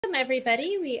Welcome,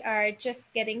 everybody. We are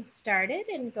just getting started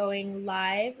and going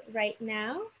live right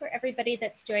now. For everybody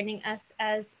that's joining us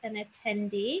as an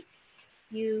attendee,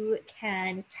 you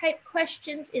can type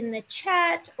questions in the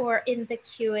chat or in the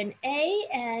Q&A,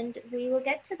 and we will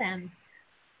get to them.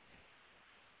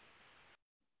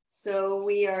 So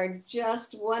we are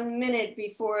just 1 minute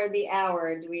before the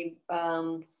hour.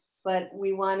 But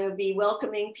we want to be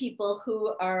welcoming people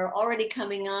who are already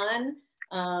coming on.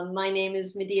 My name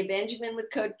is Medea Benjamin with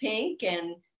CODEPINK,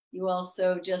 and you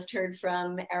also just heard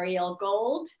from Ariel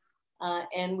Gold.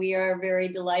 And we are very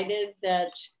delighted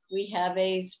that we have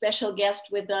a special guest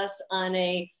with us on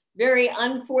a very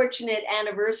unfortunate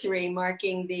anniversary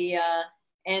marking the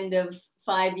end of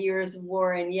 5 years of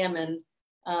war in Yemen.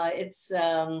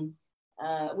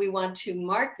 We want to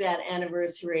mark that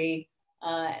anniversary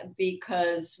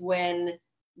because when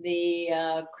the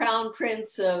Crown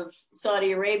Prince of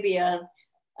Saudi Arabia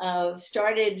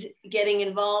started getting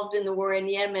involved in the war in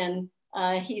Yemen,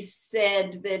 he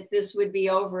said that this would be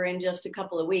over in just a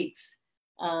couple of weeks.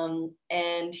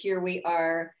 And here we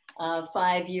are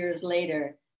 5 years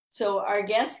later. So our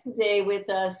guest today with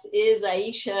us is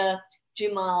Aisha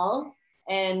Jumaan,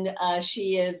 and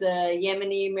she is a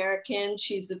Yemeni American.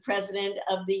 She's the president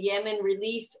of the Yemen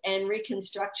Relief and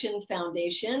Reconstruction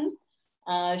Foundation.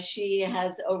 She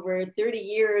has over 30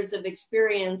 years of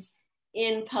experience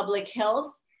in public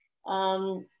health,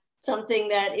 something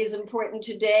that is important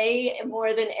today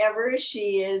more than ever.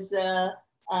 She has a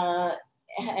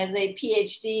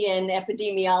PhD in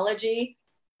epidemiology,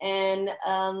 and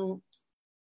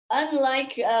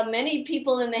unlike many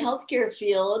people in the healthcare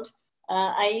field,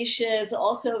 Aisha is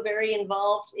also very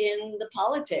involved in the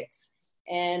politics.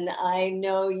 And I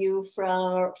know you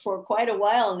for quite a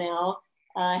while now,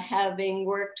 having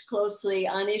worked closely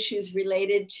on issues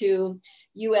related to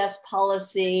US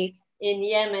policy in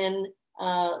Yemen,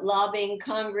 lobbying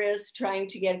Congress, trying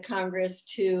to get Congress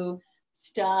to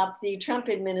stop the Trump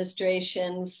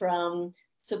administration from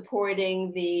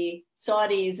supporting the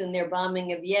Saudis in their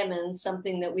bombing of Yemen,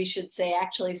 something that we should say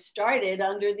actually started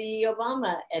under the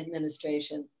Obama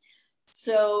administration.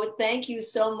 So thank you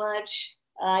so much,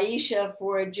 Aisha,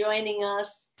 for joining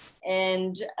us.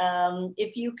 And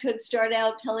if you could start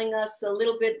out telling us a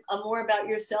little bit more about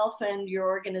yourself and your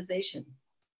organization.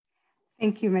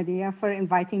 Thank you, Medea, for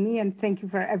inviting me, and thank you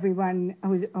for everyone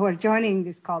who are joining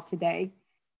this call today.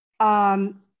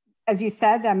 As you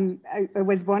said, I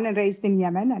was born and raised in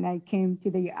Yemen, and I came to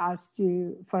the US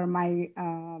for my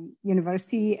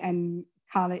university and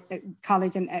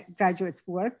college and graduate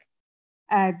work.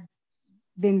 I've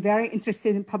been very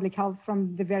interested in public health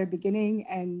from the very beginning,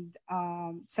 and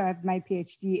so I have my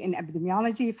PhD in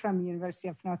epidemiology from University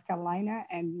of North Carolina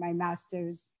and my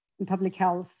master's in public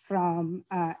health from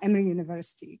Emory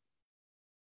University.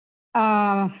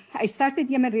 I started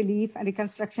Yemen Relief and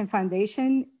Reconstruction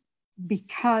Foundation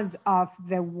because of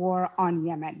the war on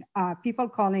Yemen. People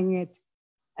calling it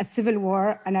a civil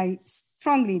war, and I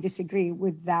strongly disagree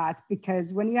with that,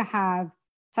 because when you have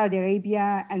Saudi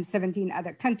Arabia and 17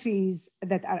 other countries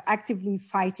that are actively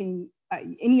fighting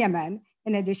in Yemen,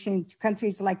 in addition to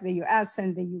countries like the US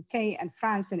and the UK and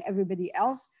France and everybody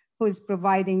else who is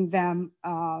providing them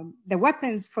the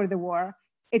weapons for the war,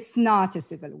 it's not a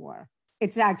civil war.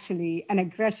 It's actually an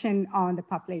aggression on the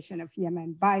population of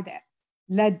Yemen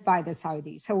led by the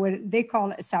Saudis. So what they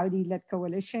call a Saudi-led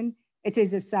coalition, it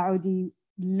is a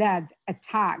Saudi-led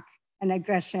attack and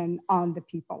aggression on the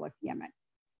people of Yemen.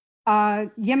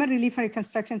 Yemen Relief and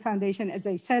Reconstruction Foundation, as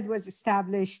I said, was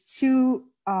established to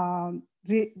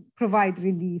provide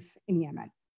relief in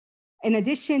Yemen. In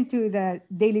addition to the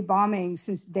daily bombing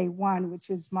since day one, which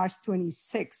is March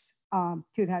 26,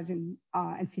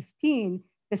 2015,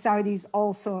 the Saudis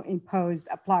also imposed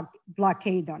a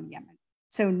blockade on Yemen.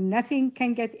 So nothing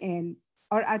can get in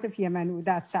or out of Yemen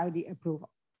without Saudi approval.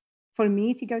 For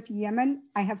me to go to Yemen,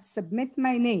 I have to submit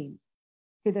my name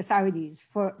to the Saudis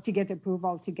to get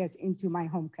approval to get into my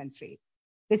home country.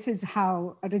 This is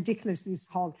how ridiculous this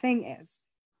whole thing is.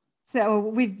 So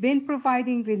we've been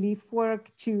providing relief work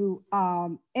to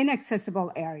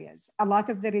inaccessible areas. A lot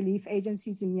of the relief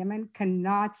agencies in Yemen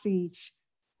cannot reach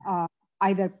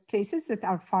either places that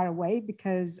are far away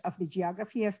because of the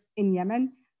geography in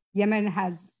Yemen. Yemen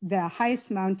has the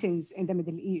highest mountains in the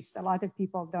Middle East. A lot of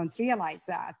people don't realize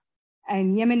that.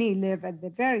 And Yemeni live at the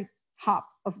very top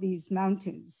of these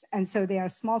mountains. And so they are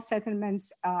small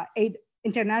settlements.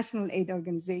 International aid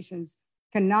organizations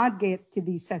cannot get to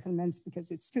these settlements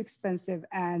because it's too expensive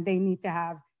and they need to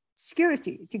have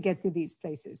security to get to these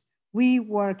places. We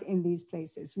work in these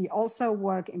places. We also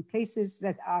work in places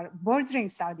that are bordering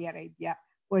Saudi Arabia,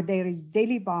 where there is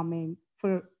daily bombing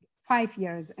for 5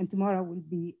 years, and tomorrow will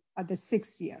be the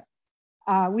 6th year.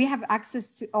 We have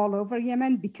access to all over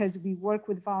Yemen because we work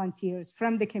with volunteers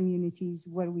from the communities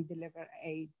where we deliver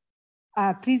aid.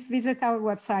 Please visit our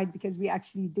website because we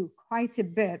actually do quite a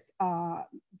bit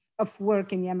of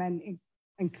work in Yemen,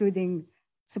 including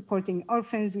supporting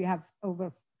orphans. We have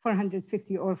over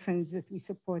 450 orphans that we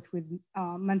support with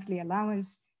monthly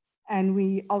allowance. And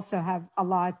we also have a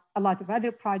lot of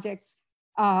other projects.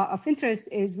 Of interest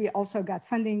is we also got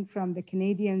funding from the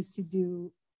Canadians to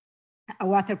do a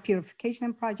water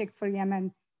purification project for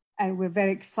Yemen. And we're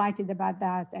very excited about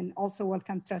that. And also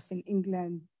Wellcome Trust in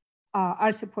England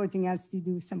are supporting us to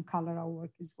do some cholera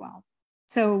work as well.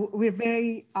 So we're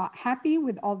very happy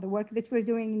with all the work that we're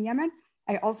doing in Yemen.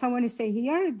 I also want to say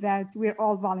here that we're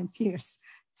all volunteers.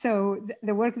 So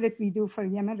the work that we do for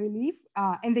Yemen relief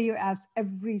in the US,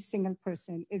 every single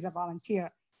person is a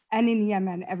volunteer. And in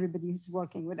Yemen, everybody who's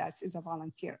working with us is a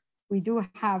volunteer. We do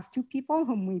have 2 people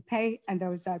whom we pay, and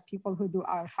those are people who do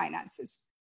our finances.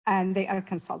 And they are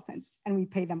consultants, and we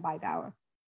pay them by the hour.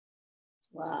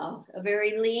 Wow, a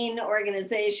very lean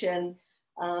organization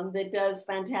that does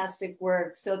fantastic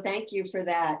work. So thank you for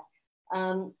that.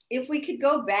 If we could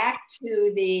go back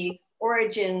to the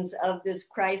origins of this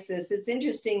crisis, it's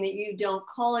interesting that you don't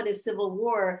call it a civil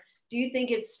war. Do you think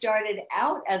it started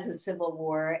out as a civil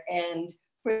war? And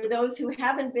for those who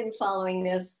haven't been following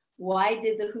this, why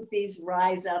did the Houthis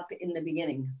rise up in the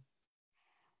beginning?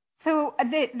 So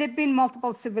there've been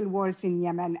multiple civil wars in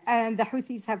Yemen, and the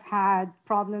Houthis have had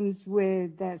problems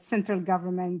with the central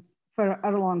government for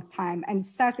a long time, and it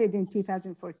started in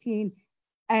 2014.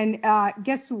 And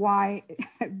guess why?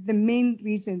 The main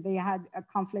reason they had a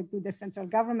conflict with the central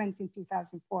government in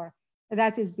 2004,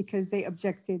 that is because they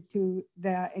objected to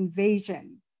the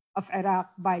invasion of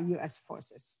Iraq by US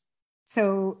forces.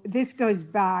 So this goes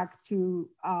back to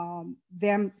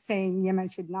them saying Yemen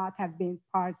should not have been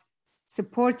part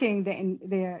supporting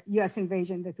the US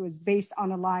invasion that was based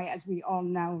on a lie, as we all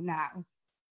know now.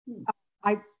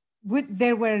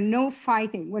 There were no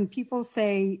fighting. When people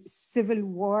say civil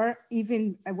war,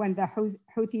 even when the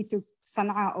Houthi took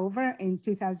Sana'a over in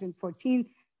 2014,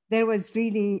 there was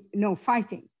really no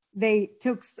fighting. They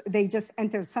just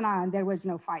entered Sana'a and there was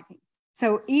no fighting.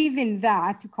 So even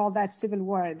that, to call that civil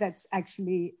war, that's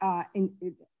actually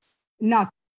not,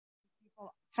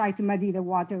 people try to muddy the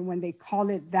water when they call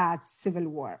it that civil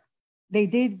war. They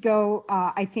did go,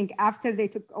 I think after they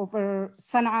took over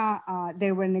Sana'a,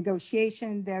 there were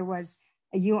negotiations. There was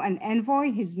a UN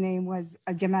envoy, his name was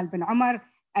Jamal bin Umar,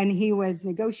 and he was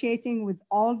negotiating with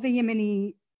all the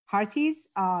Yemeni parties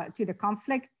to the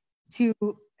conflict to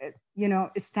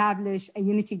establish a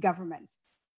unity government.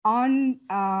 On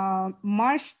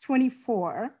March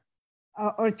 24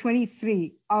 or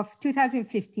 23 of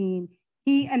 2015,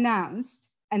 he announced,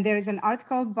 and there is an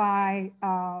article by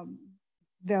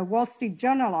the Wall Street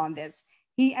Journal on this,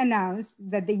 he announced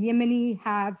that the Yemeni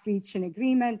have reached an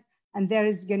agreement and there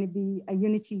is going to be a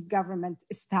unity government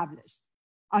established.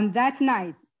 On that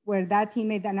night, where he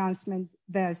made the announcement,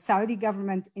 the Saudi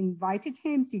government invited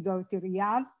him to go to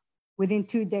Riyadh. Within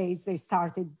 2 days, they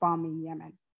started bombing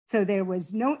Yemen. So there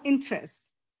was no interest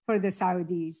for the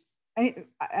Saudis,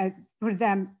 for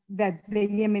them, that the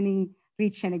Yemeni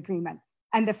reached an agreement.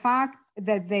 And the fact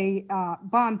that they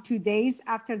bombed 2 days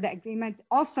after the agreement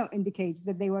also indicates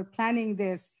that they were planning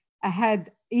this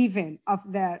ahead even of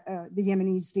the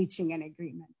Yemenis reaching an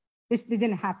agreement. This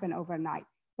didn't happen overnight.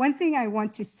 One thing I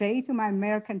want to say to my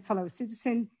American fellow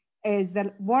citizen is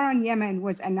that war on Yemen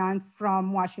was announced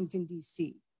from Washington,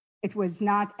 D.C. It was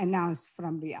not announced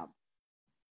from Riyadh.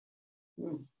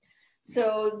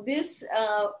 So this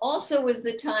also was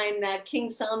the time that King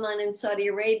Salman in Saudi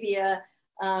Arabia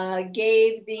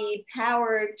gave the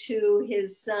power to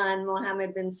his son,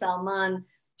 Mohammed bin Salman,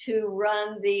 to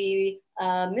run the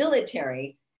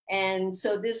military. And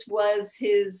so this was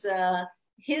his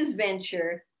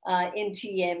venture into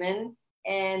Yemen.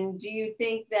 And do you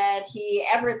think that he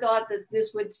ever thought that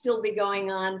this would still be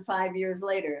going on 5 years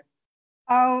later?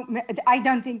 Oh, I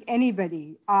don't think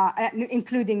anybody,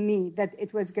 including me, that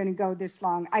it was going to go this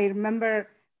long. I remember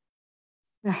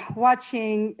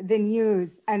watching the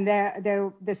news and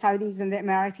the Saudis and the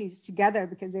Emiratis together,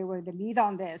 because they were the lead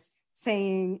on this,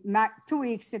 saying 2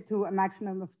 weeks to a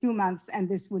maximum of 2 months and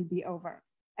this will be over.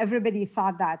 Everybody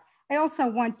thought that. I also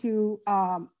want to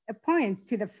point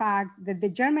to the fact that the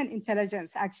German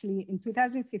intelligence actually in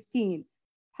 2015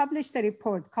 published a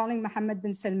report calling Mohammed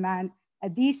bin Salman a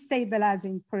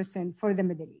destabilizing person for the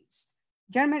Middle East.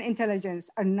 German intelligence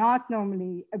are not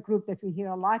normally a group that we hear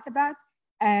a lot about,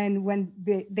 And when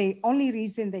the only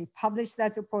reason they published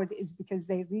that report is because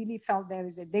they really felt there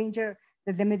is a danger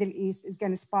that the Middle East is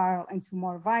going to spiral into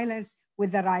more violence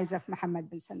with the rise of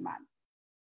Mohammed bin Salman.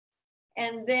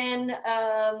 And then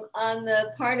on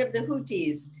the part of the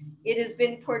Houthis, it has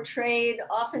been portrayed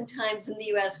oftentimes in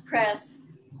the US press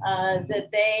that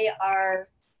they are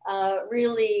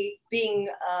really being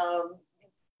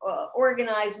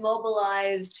organized,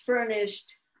 mobilized,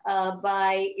 furnished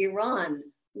by Iran.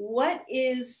 What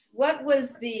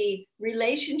was the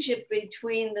relationship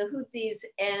between the Houthis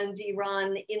and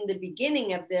Iran in the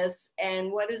beginning of this,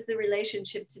 and what is the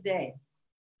relationship today?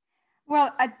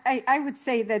 Well, I would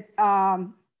say that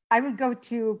I would go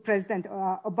to President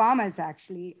Obama's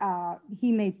actually.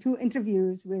 He made 2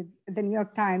 interviews with the New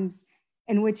York Times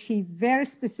in which he very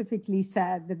specifically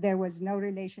said that there was no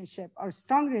relationship or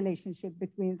strong relationship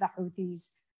between the Houthis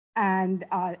and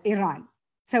Iran.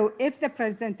 So if the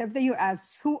president of the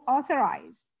US, who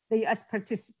authorized the US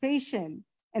participation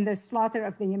in the slaughter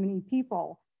of the Yemeni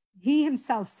people, he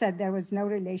himself said there was no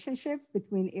relationship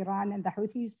between Iran and the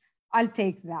Houthis, I'll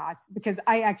take that because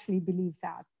I actually believe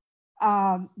that.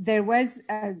 There was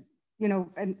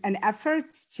an effort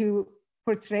to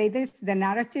portray this, the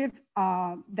narrative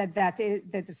that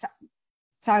the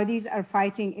Saudis are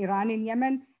fighting Iran in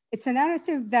Yemen. It's a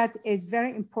narrative that is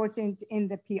very important in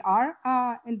the PR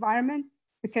environment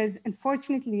because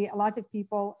unfortunately, a lot of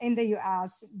people in the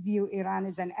US view Iran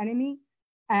as an enemy.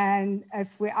 And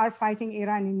if we are fighting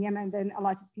Iran in Yemen, then a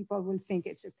lot of people will think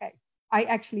it's okay. I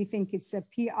actually think it's a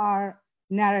PR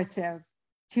narrative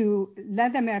to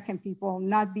let the American people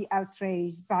not be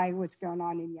outraged by what's going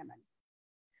on in Yemen.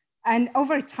 And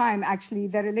over time, actually,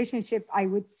 the relationship, I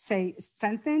would say,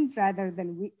 strengthened rather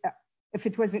than if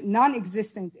it was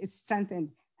non-existent, it's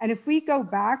strengthened. And if we go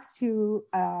back to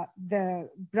the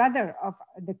brother of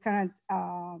the current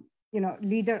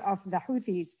leader of the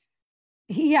Houthis,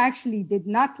 he actually did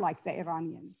not like the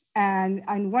Iranians. And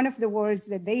one of the wars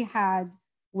that they had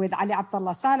with Ali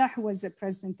Abdullah Saleh, who was the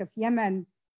president of Yemen,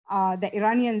 the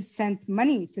Iranians sent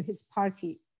money to his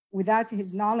party without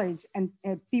his knowledge, and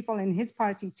people in his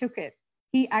party took it.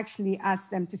 He actually asked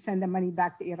them to send the money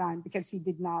back to Iran because he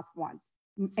did not want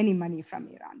any money from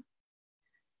Iran.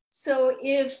 So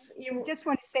if you just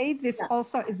want to say this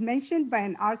also is mentioned by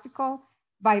an article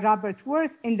by Robert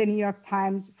Worth in the New York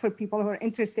Times for people who are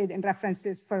interested in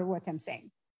references for what I'm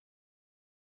saying.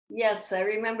 Yes, I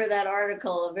remember that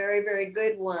article, a very, very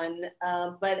good one.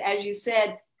 But as you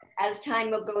said, as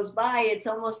time goes by, it's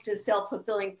almost a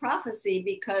self-fulfilling prophecy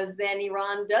because then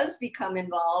Iran does become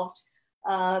involved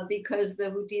because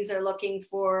the Houthis are looking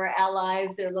for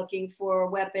allies, they're looking for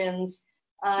weapons.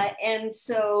 And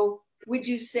so would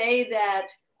you say that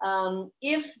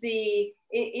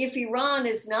if Iran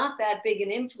is not that big an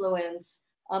influence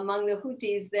among the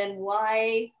Houthis, then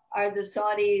why are the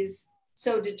Saudis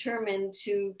so determined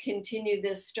to continue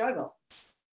this struggle?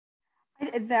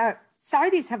 The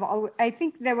Saudis have always, I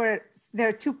think there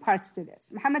are 2 parts to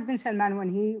this. Mohammed bin Salman, when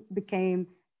he became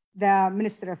the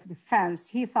Minister of Defense,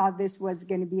 he thought this was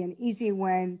going to be an easy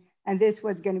win and this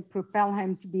was going to propel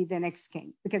him to be the next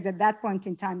king. Because at that point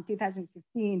in time,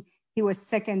 2015, he was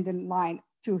second in line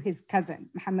to his cousin,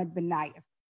 Mohammed bin Nayef.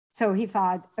 So he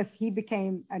thought if he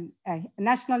became a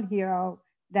national hero,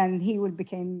 then he would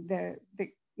become the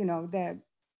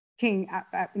king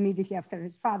immediately after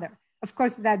his father. Of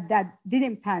course, that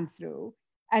didn't pan through.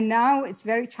 And now it's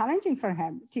very challenging for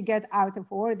him to get out of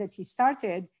war that he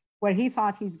started, where he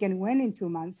thought he's going to win in 2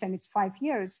 months, and it's 5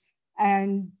 years.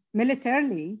 And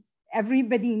militarily,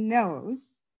 everybody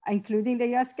knows, including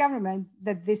the US government,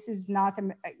 that this is not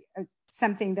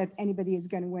something that anybody is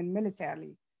going to win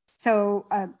militarily. So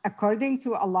according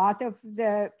to a lot of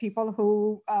the people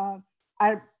who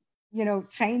are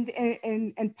trained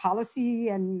in policy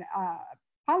and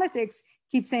politics,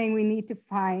 keep saying we need to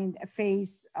find a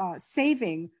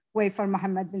face-saving way for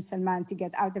Mohammed bin Salman to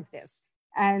get out of this.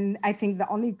 And I think the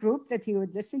only group that he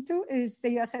would listen to is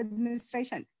the US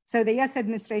administration. So the US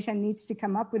administration needs to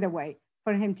come up with a way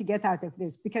for him to get out of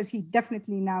this because he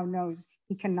definitely now knows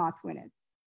he cannot win it.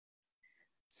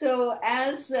 So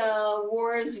as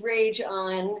wars rage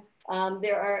on,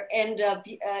 there end up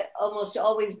almost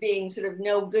always being sort of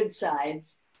no good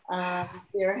sides.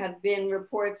 There have been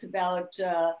reports about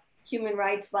human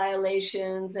rights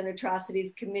violations and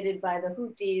atrocities committed by the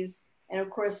Houthis. And of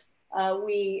course,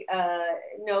 we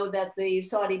know that the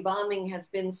Saudi bombing has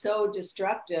been so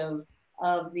destructive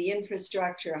of the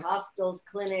infrastructure, hospitals,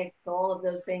 clinics, all of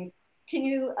those things. Can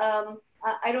you,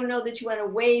 I don't know that you want to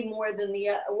weigh more than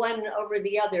the one over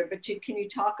the other, but can you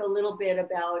talk a little bit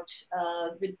about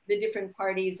the different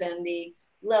parties and the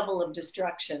level of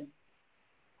destruction?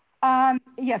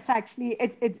 Yes, actually,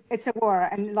 it's a war.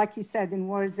 And like you said, in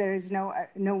wars, there is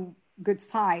no good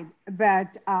side.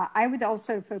 But I would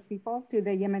also refer people to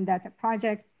the Yemen Data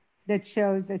Project that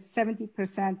shows that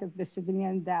 70% of the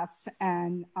civilian deaths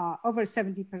and over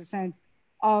 70%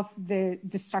 of the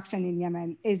destruction in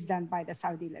Yemen is done by the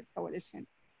Saudi-led coalition.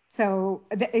 So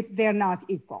they're not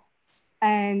equal.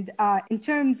 And in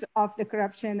terms of the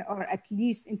corruption, or at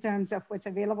least in terms of what's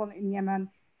available in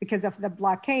Yemen because of the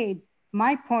blockade,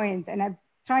 my point, and I've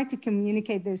tried to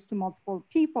communicate this to multiple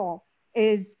people,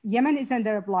 is Yemen is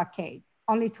under a blockade.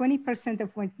 Only 20%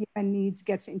 of what Yemen needs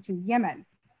gets into Yemen.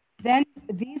 Then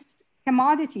these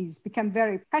commodities become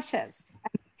very precious.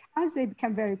 And because they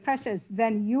become very precious,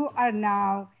 then you are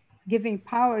now giving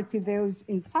power to those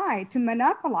inside to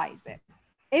monopolize it.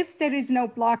 If there is no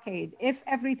blockade, if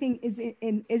everything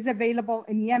is available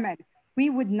in Yemen, we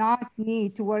would not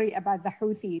need to worry about the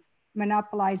Houthis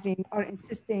monopolizing or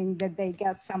insisting that they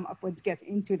get some of what's get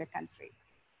into the country.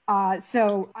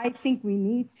 So I think we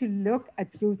need to look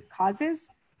at root causes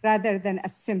rather than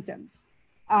as symptoms.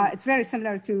 It's very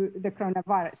similar to the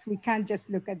coronavirus. We can't just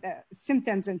look at the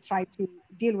symptoms and try to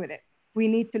deal with it. We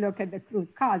need to look at the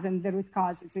root cause, and the root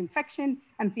cause is infection,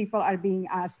 and people are being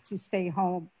asked to stay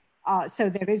home. So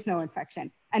there is no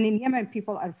infection. And in Yemen,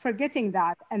 people are forgetting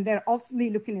that, and they're also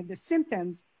looking at the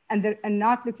symptoms and they're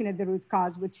not looking at the root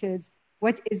cause, which is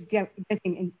what is getting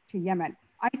into Yemen.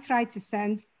 I tried to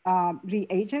send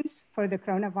reagents for the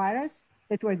coronavirus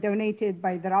that were donated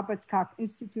by the Robert Koch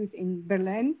Institute in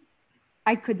Berlin.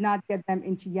 I could not get them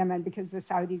into Yemen because the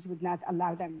Saudis would not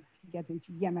allow them to get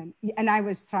into Yemen. And I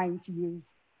was trying to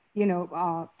use,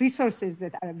 resources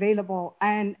that are available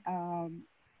and,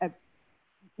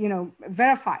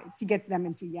 verified to get them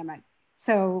into Yemen.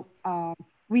 So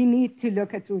we need to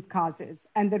look at root causes,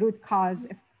 and the root cause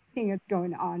of everything that's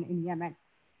going on in Yemen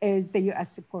is the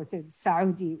US-supported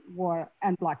Saudi war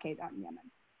and blockade on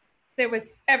Yemen. There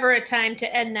was ever a time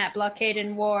to end that blockade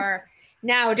and war.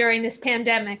 Now, during this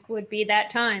pandemic, would be that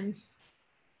time.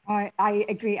 I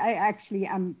agree. I actually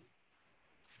am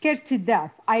scared to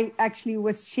death. I actually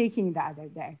was shaking the other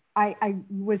day. I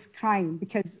was crying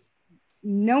because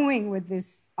knowing what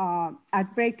this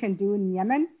outbreak can do in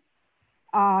Yemen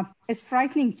is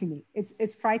frightening to me.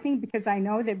 It's frightening because I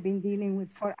know they've been dealing with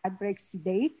 4 outbreaks to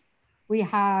date. We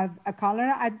have a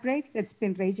cholera outbreak that's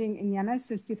been raging in Yemen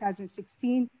since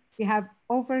 2016. We have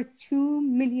over 2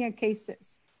 million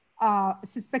cases,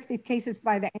 suspected cases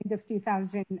by the end of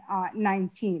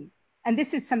 2019. And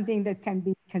this is something that can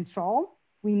be controlled.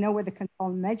 We know what the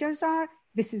control measures are.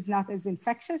 This is not as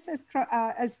infectious as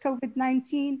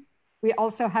COVID-19. We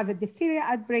also have a diphtheria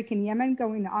outbreak in Yemen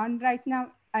going on right now.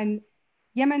 And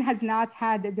Yemen has not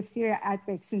had a diphtheria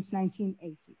outbreak since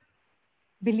 1980.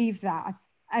 Believe that.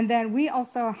 And then we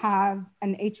also have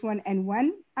an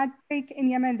H1N1 outbreak in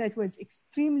Yemen that was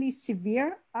extremely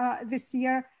severe this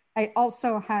year. I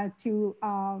also had to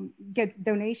get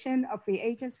donation of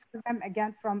reagents for them,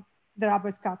 again, from the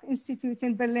Robert Koch Institute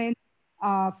in Berlin.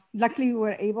 Luckily, we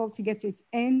were able to get it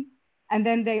in. And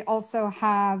then they also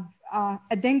have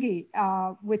a dengue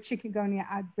with chikungunya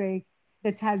outbreak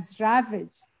that has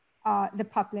ravaged the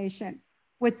population.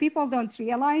 What people don't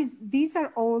realize, these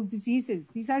are all diseases.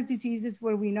 These are diseases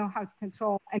where we know how to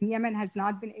control, and Yemen has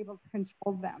not been able to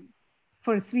control them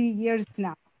for 3 years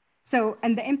now. So,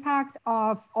 and the impact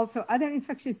of also other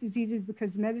infectious diseases,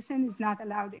 because medicine is not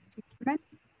allowed into Yemen.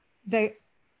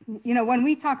 When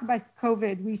we talk about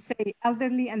COVID, we say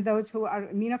elderly and those who are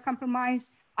immunocompromised.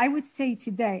 I would say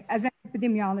today, as an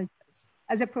epidemiologist,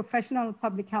 as a professional of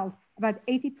public health, about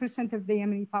 80% of the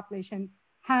Yemeni population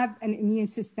have an immune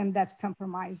system that's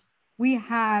compromised. We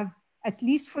have at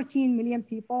least 14 million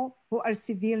people who are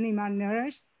severely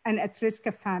malnourished and at risk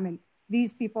of famine.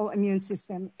 These people's immune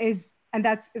system is, and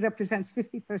that represents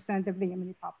 50% of the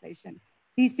Yemeni population.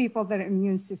 These people, their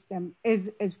immune system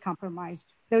is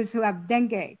compromised. Those who have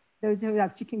dengue, those who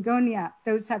have chikungunya,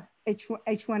 those who have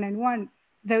H1N1,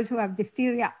 those who have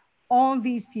diphtheria, all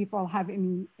these people have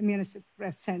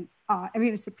immunosuppression.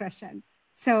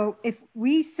 So if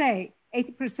we say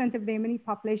 80% of the Yemeni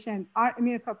population are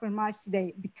immunocompromised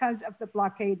today because of the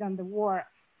blockade and the war,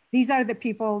 these are the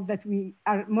people that we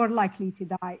are more likely to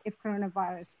die if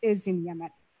coronavirus is in Yemen.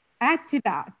 Add to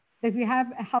that we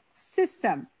have a health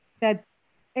system that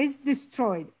is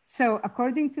destroyed. So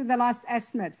according to the last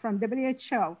estimate from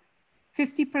WHO,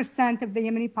 50% of the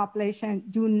Yemeni population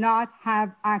do not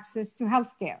have access to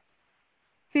healthcare.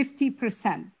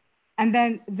 50%. And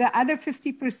then the other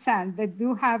 50% that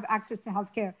do have access to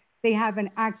healthcare, they have an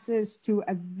access to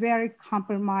a very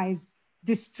compromised,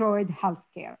 destroyed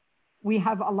healthcare. We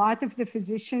have a lot of the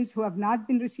physicians who have not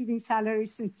been receiving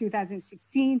salaries since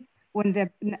 2016. When the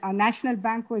National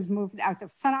Bank was moved out of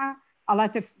Sana'a, a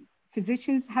lot of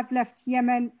physicians have left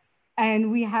Yemen,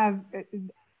 and we have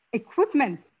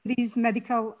equipment. These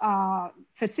medical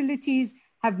facilities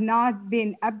have not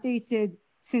been updated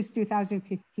since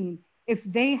 2015. If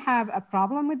they have a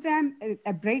problem with them,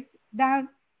 a breakdown,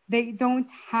 they don't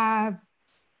have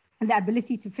the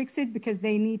ability to fix it because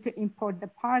they need to import the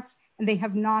parts, and they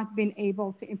have not been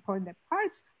able to import the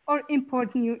parts or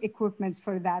import new equipments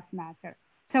for that matter.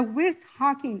 So we're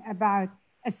talking about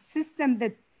a system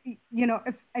that, you know,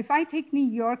 if I take New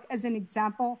York as an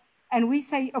example, and we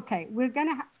say, okay, we're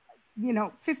gonna,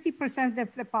 50%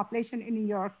 of the population in New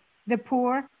York, the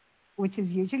poor, which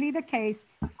is usually the case,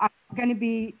 are gonna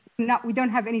be, we don't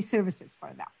have any services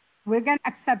for them. We're gonna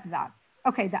accept that.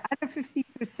 Okay, the other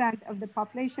 50% of the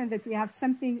population that we have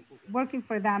something working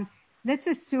for them, let's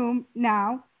assume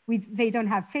now they don't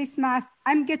have face masks.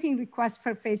 I'm getting requests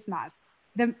for face masks.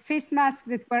 The face masks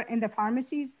that were in the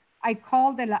pharmacies, I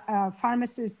called the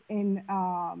pharmacist in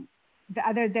the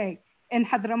other day in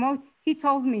Hadramaut. He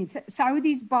told me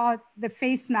Saudis bought the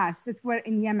face masks that were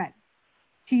in Yemen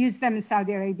to use them in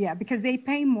Saudi Arabia because they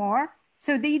pay more.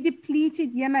 So they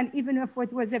depleted Yemen even of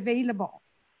what was available.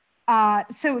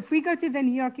 So if we go to the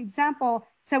New York example,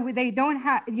 so they don't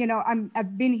have,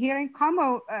 I've been hearing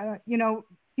Como,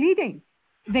 pleading.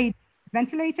 They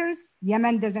ventilators,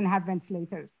 Yemen doesn't have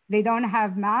ventilators. They don't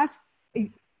have masks,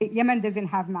 Yemen doesn't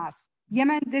have masks.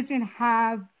 Yemen doesn't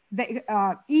have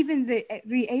even the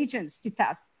reagents to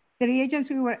test. The reagents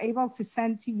we were able to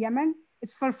send to Yemen,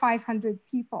 it's for 500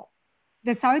 people.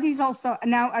 The Saudis also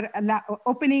now are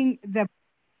opening the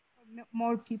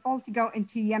more people to go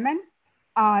into Yemen.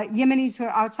 Yemenis who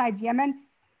are outside Yemen,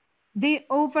 they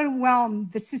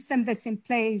overwhelmed the system that's in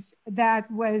place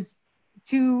that was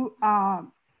to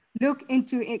look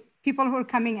into it, people who are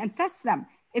coming and test them.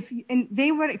 And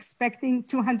they were expecting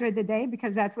 200 a day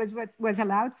because that was what was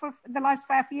allowed for the last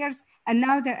 5 years. And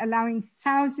now they're allowing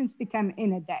thousands to come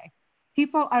in a day.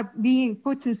 People are being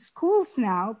put in schools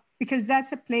now because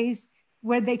that's a place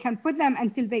where they can put them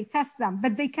until they test them,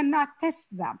 but they cannot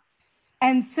test them.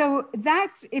 And so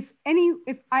that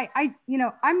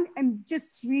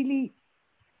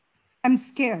I'm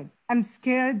scared. I'm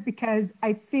scared because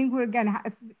I think we're gonna have,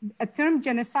 if a term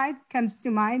genocide comes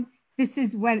to mind, this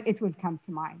is when it will come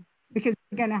to mind, because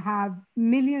we're gonna have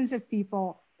millions of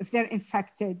people, if they're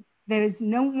infected, there is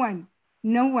no one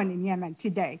in Yemen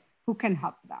today who can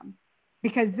help them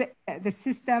because the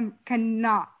system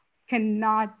cannot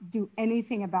do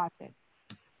anything about it.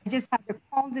 I just had a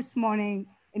call this morning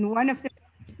in one of the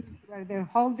where they're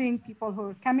holding people who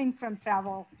are coming from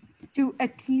travel to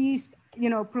at least,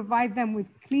 provide them with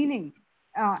cleaning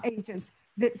agents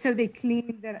so they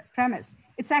clean their premise.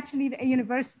 It's actually a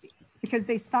university because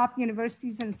they stopped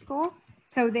universities and schools.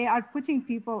 So they are putting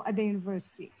people at the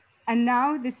university. And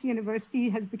now this university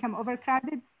has become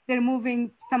overcrowded. They're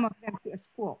moving some of them to a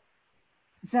school.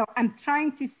 So I'm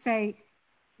trying to say,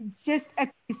 just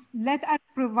at least let us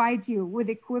provide you with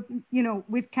equipment,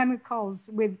 with chemicals,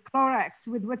 with Clorox,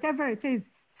 with whatever it is,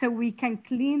 so we can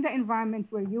clean the environment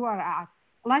where you are at.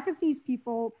 A lot of these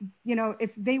people,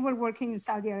 if they were working in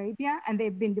Saudi Arabia and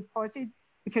they've been deported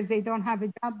because they don't have a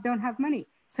job, don't have money.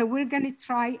 So we're going to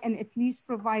try and at least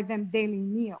provide them daily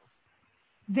meals.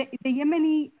 The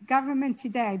Yemeni government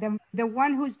today, the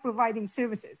one who's providing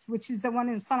services, which is the one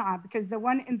in Sana'a, because the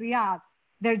one in Riyadh,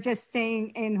 they're just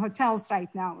staying in hotels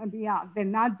right now in Riyadh. They're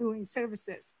not doing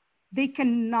services. They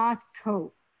cannot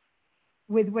cope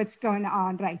with what's going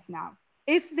on right now.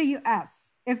 If the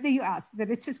US, the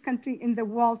richest country in the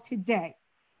world today,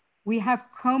 we have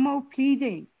Como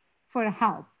pleading for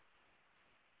help.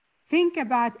 Think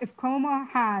about if Como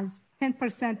has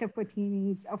 10% of what he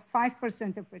needs or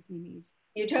 5% of what he needs.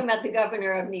 You're talking about the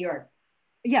governor of New York.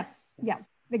 Yes,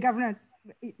 the governor,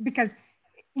 because,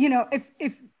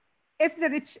 if the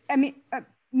rich,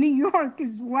 New York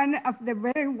is one of the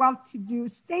very well-to-do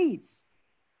states.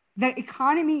 Their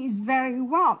economy is very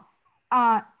well.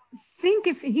 Think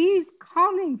if he's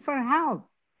calling for help,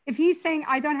 if he's saying,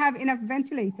 I don't have enough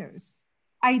ventilators,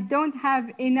 I don't have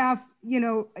enough,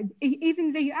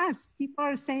 even the US, people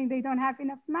are saying they don't have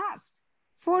enough masks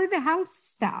for the health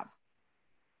staff.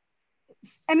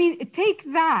 Take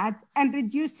that and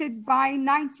reduce it by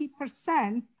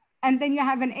 90%, and then you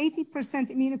have an 80%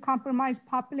 immunocompromised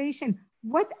population.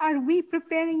 What are we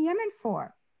preparing Yemen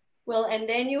for? Well, and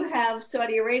then you have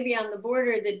Saudi Arabia on the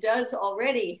border that does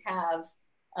already have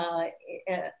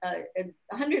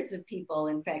hundreds of people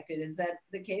infected. Is that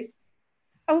the case?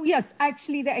 Oh, yes.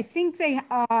 Actually, I think they,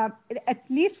 at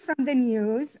least from the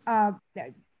news,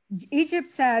 Egypt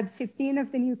said 15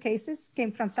 of the new cases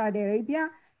came from Saudi Arabia.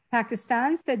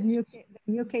 Pakistan said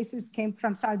new cases came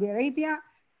from Saudi Arabia.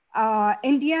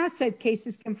 India said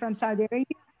cases came from Saudi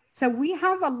Arabia. So we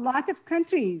have a lot of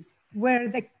countries where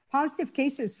the positive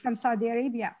cases from Saudi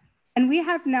Arabia. And we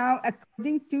have now,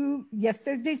 according to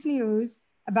yesterday's news,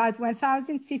 about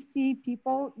 1,050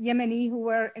 people, Yemeni, who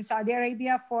were in Saudi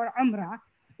Arabia for Umrah,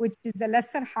 which is the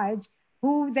lesser Hajj,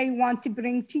 who they want to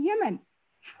bring to Yemen.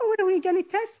 How are we going to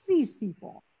test these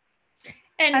people?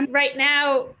 And right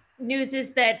now, news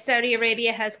is that Saudi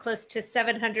Arabia has close to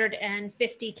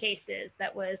 750 cases.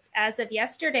 That was as of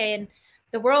yesterday. And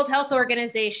the World Health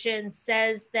Organization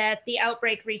says that the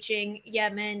outbreak reaching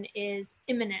Yemen is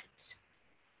imminent.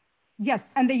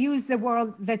 Yes, and they use the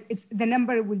word that the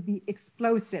number will be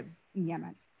explosive in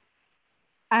Yemen.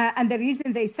 And the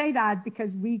reason they say that,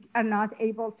 because we are not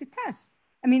able to test.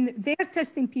 I mean, they're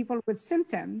testing people with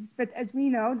symptoms, but as we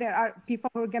know, there are people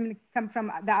who are going to come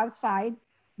from the outside.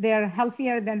 They're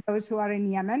healthier than those who are in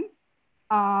Yemen.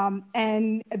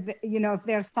 If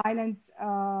they're silent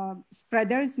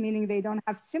spreaders, meaning they don't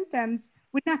have symptoms,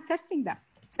 we're not testing them.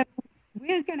 So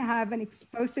we're going to have an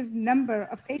explosive number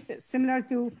of cases, similar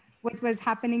to what was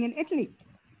happening in Italy.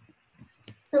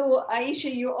 So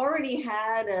Aisha, you already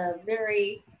had a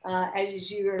very, as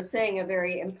you were saying, a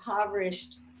very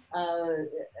impoverished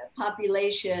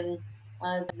population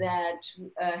that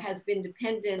has been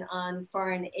dependent on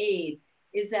foreign aid.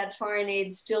 Is that foreign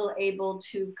aid still able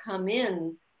to come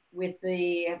in with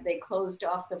have they closed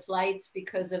off the flights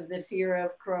because of the fear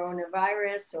of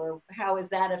coronavirus, or how is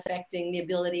that affecting the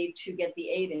ability to get the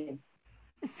aid in?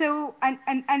 So,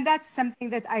 and that's something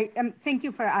that thank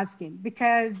you for asking,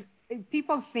 because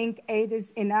people think aid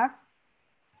is enough.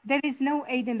 There is no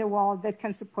aid in the world that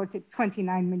can support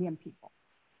 29 million people.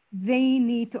 They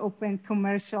need to open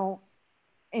commercial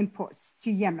imports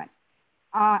to Yemen.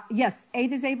 Yes,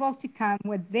 aid is able to come.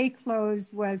 What they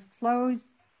closed was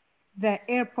the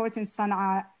airport in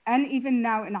Sana'a, and even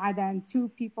now in Aden, 2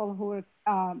 people who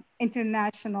are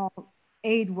international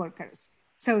aid workers.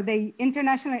 So the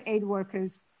international aid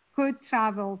workers could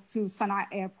travel to Sana'a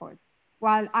airport,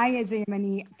 while I, as a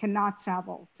Yemeni, cannot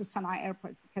travel to Sana'a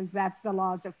airport because that's the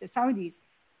laws of the Saudis.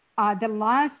 The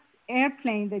last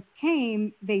airplane that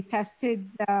came, they tested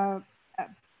the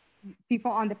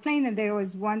people on the plane, and there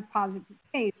was 1 positive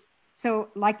case. So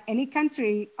like any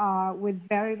country with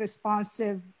very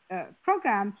responsive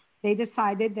program, they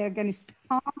decided they're going to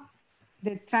stop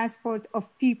the transport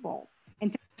of people,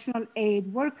 international aid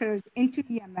workers, into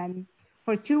Yemen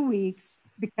for 2 weeks,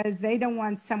 because they don't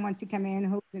want someone to come in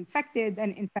who's infected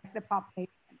and infect the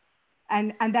population.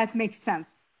 And that makes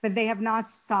sense, but they have not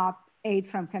stopped aid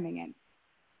from coming in.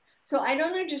 So I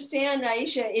don't understand,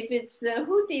 Aisha, if it's the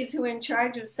Houthis who are in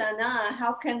charge of Sana'a,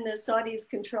 how can the Saudis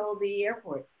control the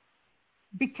airport?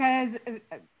 Because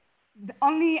the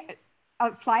only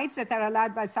flights that are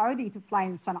allowed by Saudi to fly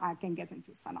in Sana'a can get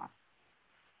into Sana'a.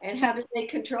 And how do they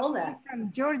control that?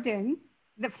 From Jordan,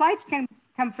 the flights can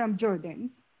come from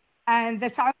Jordan, and the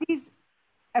Saudis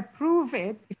approve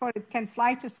it before it can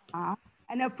fly to Sana'a,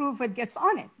 and approve what gets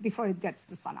on it before it gets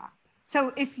to Sana'a.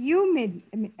 So if you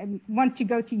want to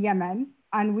go to Yemen,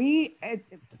 and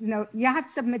you have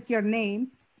to submit your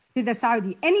name to the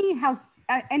Saudi,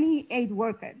 any aid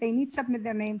worker, they need to submit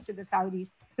their names to the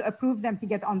Saudis to approve them to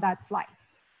get on that flight.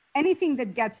 Anything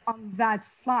that gets on that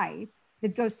flight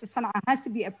that goes to Sana'a has to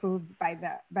be approved by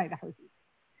the Houthis,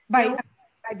 by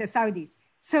the Saudis.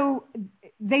 So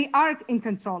they are in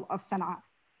control of Sana'a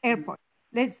airport.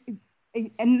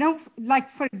 Like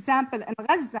for example, in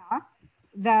Gaza,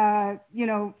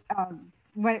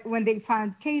 when they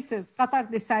found cases,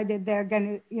 Qatar decided they're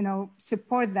going to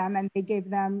support them, and they gave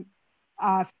them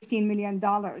 $15 million.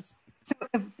 So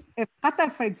if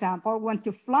Qatar, for example, want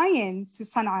to fly in to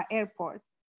Sana'a airport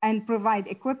and provide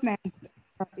equipment,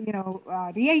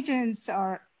 reagents,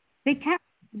 or they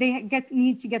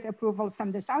need to get approval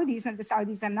from the Saudis, and the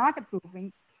Saudis are not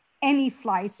approving any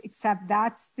flights except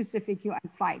that specific UN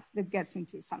flights that gets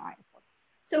into Sana'a airport.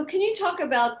 So can you talk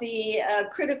about the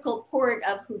critical port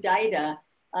of Hudaida?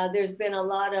 There's been a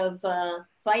lot of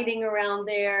fighting around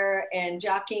there and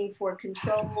jockeying for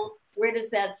control. Where does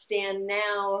that stand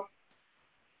now?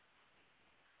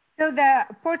 So the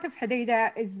port of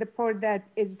Hudaida is the port that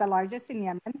is the largest in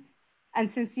Yemen. And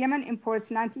since Yemen imports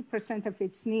 90% of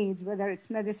its needs, whether it's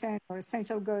medicine or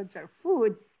essential goods or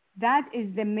food, that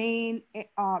is the main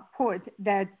port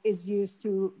that is used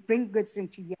to bring goods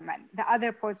into Yemen. The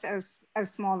other ports are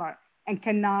smaller and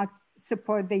cannot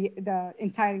support the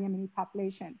entire Yemeni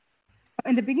population. So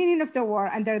in the beginning of the war,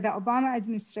 under the Obama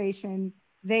administration,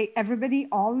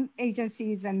 all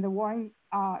agencies and the warring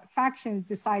factions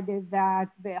decided that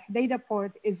the Hudaida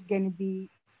port is going to be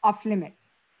off limit.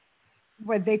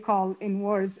 what they call in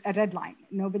wars a red line.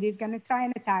 Nobody's going to try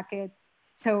and attack it.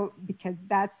 So because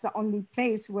that's the only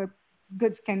place where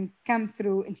goods can come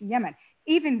through into Yemen.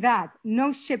 Even that,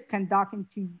 no ship can dock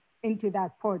into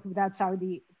that port without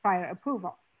Saudi prior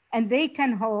approval. And they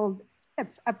can hold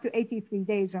ships up to 83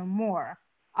 days or more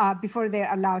before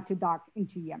they're allowed to dock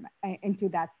into Yemen, into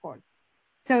that port.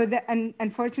 So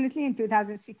unfortunately, in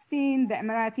 2016, the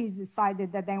Emiratis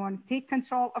decided that they want to take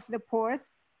control of the port,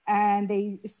 and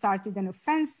they started an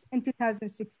offense in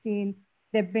 2016.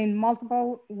 There've been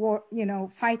multiple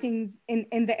fightings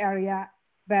in the area,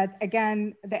 but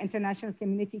again, the international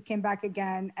community came back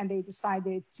again, and they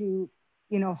decided to,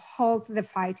 halt the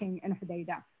fighting in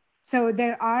Hodeidah. So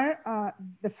there are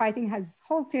the fighting has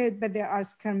halted, but there are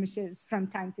skirmishes from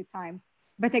time to time.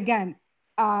 But again,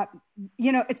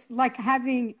 it's like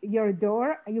having your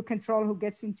door. You control who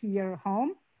gets into your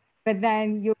home, but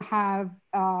then you have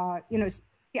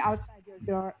outside your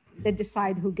door that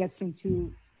decide who gets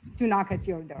into to knock at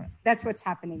your door. That's what's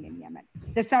happening in Yemen.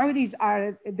 The Saudis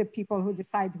are the people who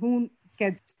decide who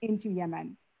gets into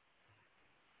Yemen.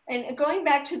 And going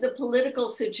back to the political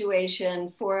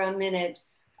situation for a minute,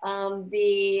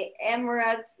 the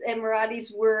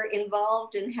Emiratis were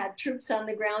involved and had troops on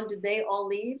the ground. Did they all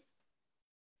leave?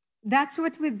 That's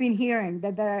what we've been hearing,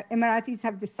 that the Emiratis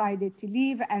have decided to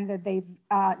leave and that they've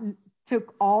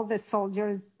took all the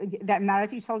soldiers, the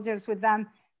Emirati soldiers with them.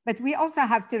 But we also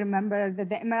have to remember that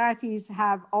the Emiratis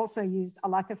have also used a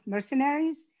lot of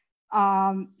mercenaries,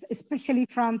 especially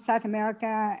from South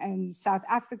America and South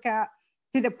Africa,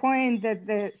 to the point that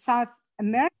the South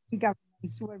American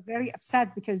governments were very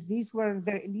upset because these were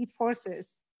their elite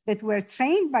forces that were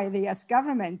trained by the US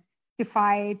government to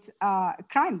fight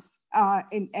crimes,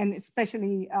 and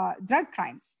especially drug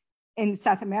crimes in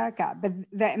South America. But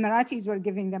the Emiratis were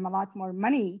giving them a lot more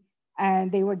money,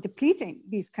 and they were depleting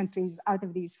these countries out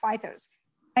of these fighters.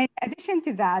 In addition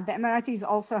to that, the Emiratis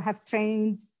also have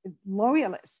trained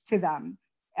loyalists to them.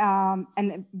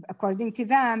 And according to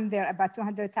them, there are about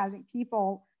 200,000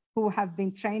 people who have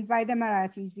been trained by the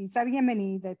Emiratis. These are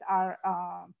Yemeni that are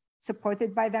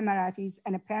supported by the Emiratis,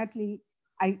 and apparently,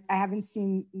 I haven't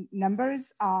seen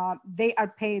numbers. They are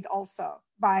paid also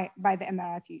by the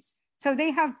Emiratis. So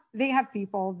they have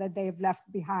people that they've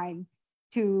left behind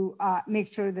to make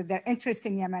sure that their interest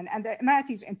in Yemen, and the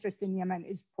Emiratis' interest in Yemen,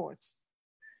 is ports.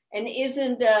 And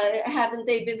haven't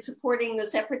they been supporting the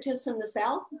separatists in the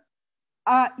south?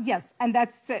 Yes, and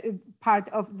that's part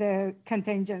of the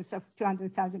contingents of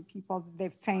 200,000 people that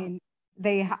they've trained.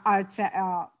 They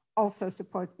are also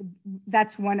support.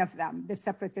 That's one of them. The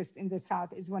separatists in the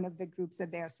south is one of the groups that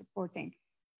they are supporting.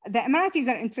 The Emiratis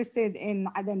are interested in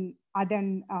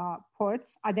Aden port.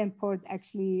 Aden port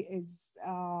actually is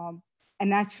a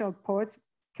natural port.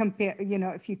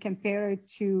 If you compare it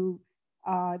to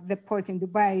the port in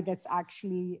Dubai, that's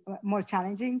actually more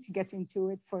challenging to get into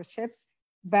it for ships.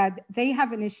 But they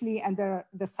have initially, under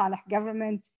the Saleh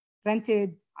government,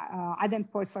 rented Aden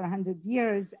port for 100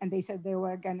 years, and they said they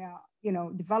were gonna,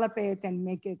 develop it and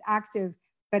make it active.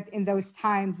 But in those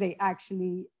times, they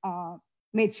actually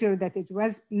made sure that it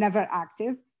was never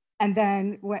active. And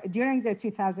then during the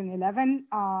 2011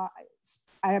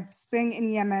 Arab Spring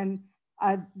in Yemen,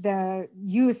 the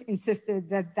youth insisted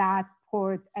that that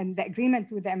port and the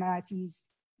agreement with the Emiratis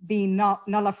be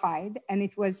nullified, and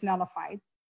it was nullified.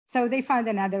 So they found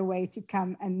another way to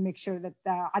come and make sure that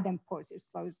the Aden port is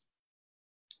closed.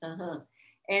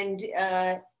 And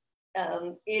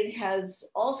it has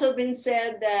also been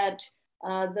said that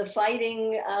the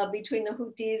fighting between the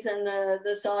Houthis and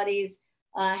the Saudis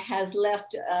has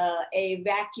left a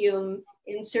vacuum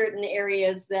in certain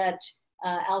areas that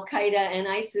Al-Qaeda and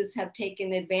ISIS have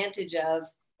taken advantage of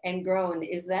and grown.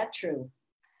 Is that true?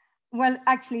 Well,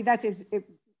 actually, that's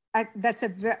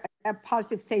a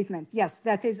positive statement. Yes,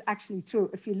 that is actually true.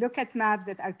 If you look at maps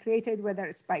that are created, whether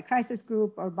it's by crisis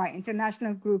group or by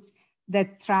international groups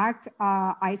that track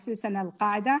ISIS and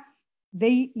Al-Qaeda,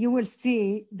 you will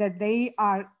see that they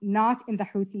are not in the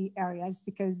Houthi areas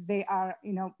because they are,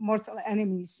 mortal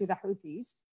enemies to the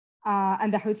Houthis.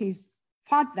 And the Houthis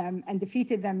fought them and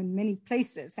defeated them in many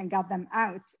places and got them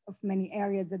out of many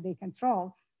areas that they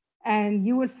control. And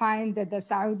you will find that the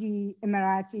Saudi,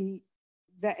 Emirati,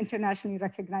 the internationally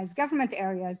recognized government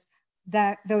areas,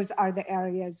 that those are the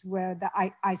areas where the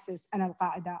ISIS and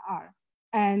Al-Qaeda are.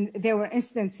 And there were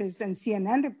instances, and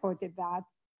CNN reported that,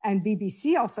 and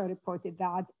BBC also reported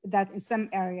that in some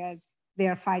areas they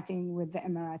are fighting with the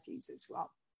Emiratis as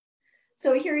well.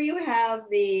 So here you have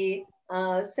the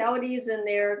Saudis and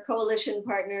their coalition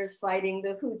partners fighting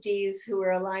the Houthis who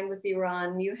are aligned with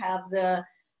Iran. You have the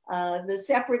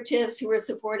separatists who are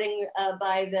supported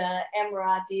by the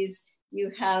Emiratis.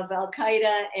 you have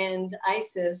Al-Qaeda and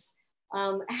ISIS.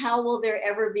 How will there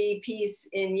ever be peace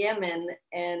in Yemen?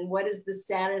 And what is the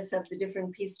status of the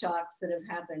different peace talks that have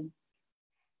happened?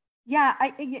 Yeah,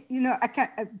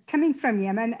 coming from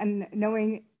Yemen and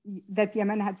knowing that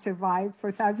Yemen had survived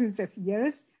for thousands of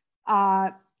years,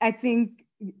 I think,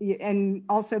 and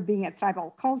also being a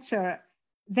tribal culture,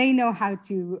 they know how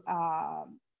to,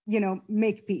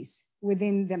 make peace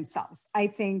within themselves. I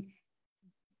think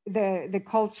the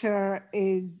culture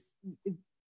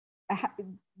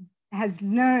has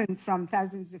learned from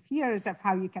thousands of years of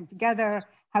how you come together,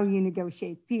 how you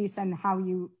negotiate peace, and how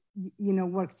you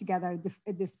work together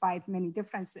despite many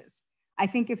differences. I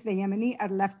think if the Yemeni are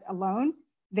left alone,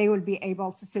 they will be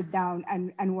able to sit down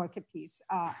and work a peace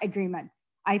agreement.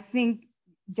 I think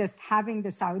just having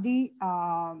the Saudi,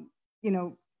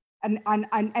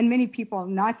 and many people,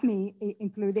 not me,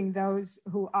 including those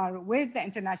who are with the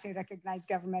internationally recognized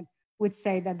government, would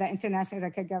say that the internationally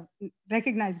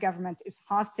recognized government is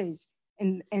hostage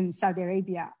in Saudi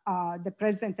Arabia. The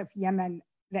president of Yemen,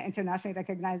 the internationally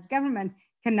recognized government,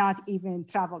 cannot even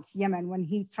travel to Yemen. When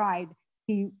he tried,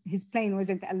 his plane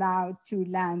wasn't allowed to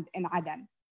land in Aden.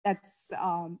 That's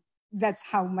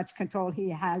how much control he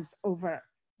has over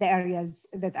the areas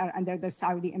that are under the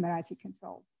Saudi Emirati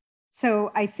control.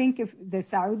 So I think if the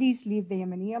Saudis leave the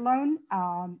Yemeni alone,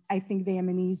 I think the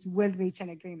Yemenis will reach an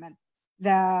agreement.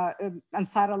 The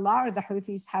Ansar Allah or the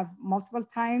Houthis have multiple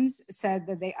times said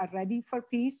that they are ready for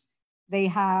peace. They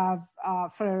have, I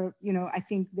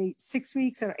think they 6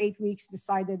 weeks or 8 weeks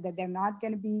decided that they're not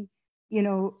going to be,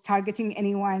 targeting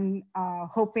anyone,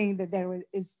 hoping that there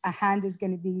is a hand is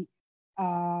going to be,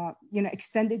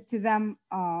 extended to them.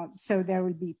 So there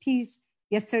will be peace.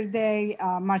 Yesterday,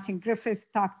 Martin Griffith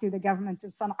talked to the government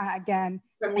of Sana'a again.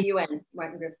 From the UN,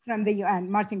 Martin Griffith. From the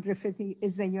UN. Martin Griffith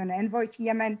is the UN envoy to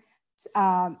Yemen.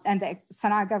 And the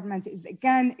Sana'a government is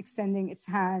again extending its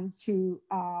hand to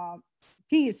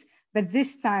peace. But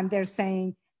this time they're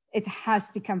saying it has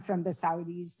to come from the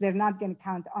Saudis. They're not going to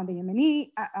count on the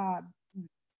Yemeni fighting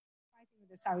with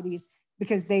the Saudis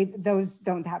because those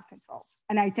don't have controls.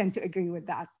 And I tend to agree with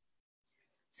that.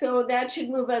 So that should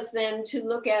move us then to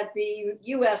look at the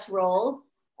US role.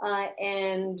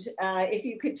 And if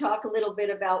you could talk a little bit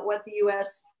about what the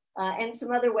US and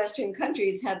some other Western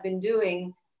countries have been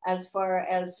doing as far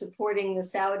as supporting the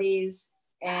Saudis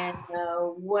and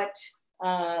what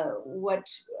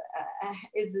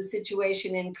is the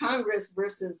situation in Congress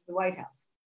versus the White House?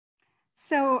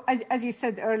 So as you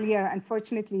said earlier,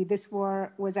 unfortunately, this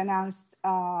war was announced,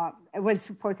 was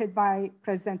supported by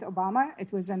President Obama.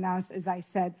 It was announced, as I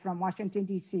said, from Washington,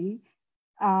 D.C.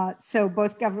 So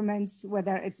both governments,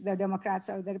 whether it's the Democrats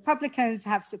or the Republicans,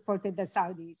 have supported the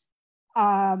Saudis.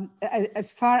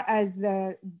 As far as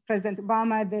the President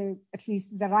Obama, at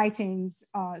least the writings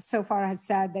so far has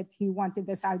said that he wanted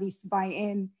the Saudis to buy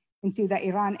into the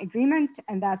Iran agreement,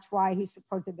 and that's why he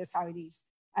supported the Saudis.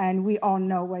 And we all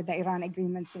know where the Iran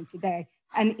agreement's in today.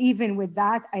 And even with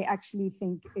that, I actually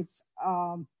think it's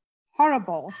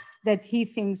horrible that he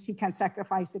thinks he can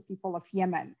sacrifice the people of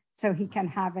Yemen so he can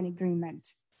have an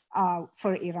agreement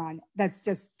for Iran. That's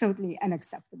just totally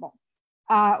unacceptable.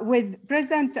 With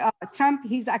President Trump,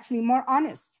 he's actually more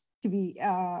honest, to be,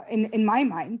 in my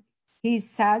mind. He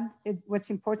said what's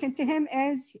important to him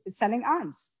is selling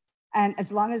arms. And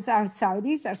as long as our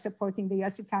Saudis are supporting the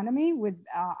US economy with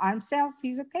arms sales,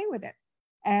 he's okay with it.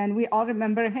 And we all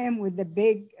remember him with the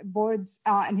big boards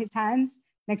in his hands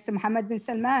next to Mohammed bin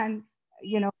Salman,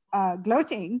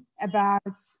 gloating about,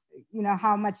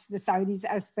 how much the Saudis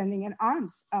are spending in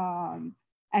arms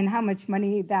and how much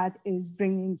money that is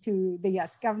bringing to the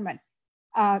US government.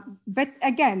 But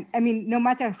again, I mean, no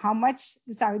matter how much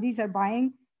the Saudis are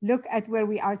buying, look at where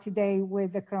we are today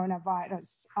with the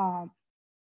coronavirus.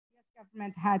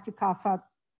 Government had to cough up,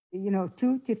 $2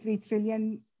 to $3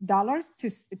 trillion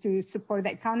to support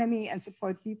the economy and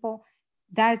support people.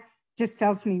 That just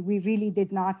tells me we really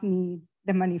did not need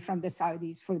the money from the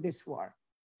Saudis for this war.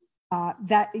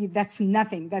 That's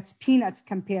nothing. That's peanuts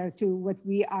compared to what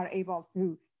we are able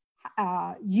to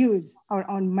use our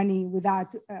own money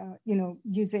without,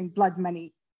 using blood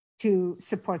money to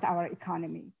support our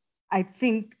economy. I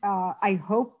think, I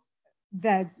hope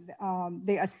that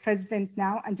the US president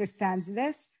now understands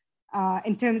this.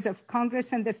 In terms of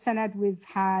Congress and the Senate, we've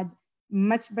had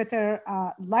much better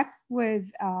luck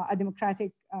with a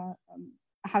Democratic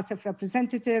House of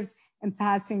Representatives in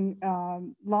passing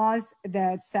laws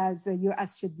that says the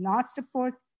US should not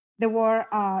support the war,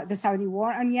 the Saudi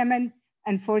war on Yemen.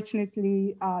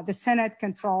 Unfortunately, the Senate,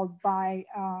 controlled by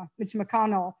Mitch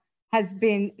McConnell, has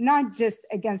been not just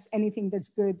against anything that's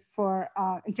good for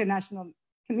international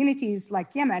communities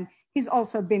like Yemen, he's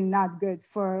also been not good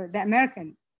for the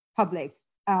American public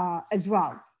as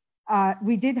well.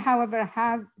 We did, however,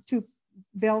 have two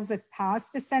bills that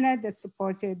passed the Senate that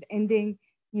supported ending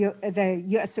the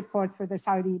U.S. support for the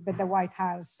Saudi, but the White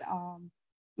House,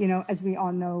 as we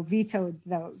all know, vetoed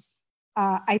those.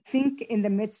 I think in the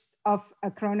midst of a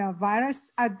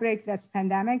coronavirus outbreak, that's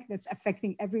pandemic, that's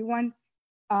affecting everyone.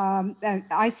 The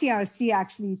ICRC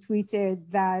actually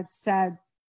tweeted that said,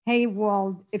 hey,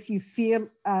 world, if you feel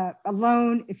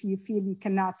alone, if you feel you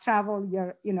cannot travel,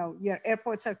 your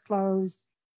airports are closed,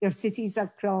 your cities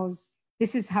are closed.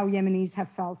 This is how Yemenis have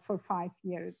felt for 5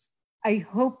 years. I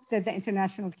hope that the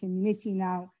international community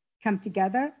now come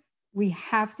together. We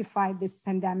have to fight this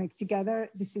pandemic together.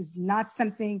 This is not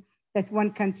something that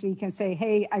one country can say,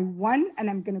 hey, I won and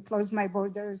I'm going to close my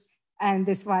borders and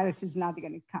this virus is not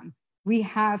going to come. We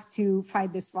have to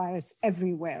fight this virus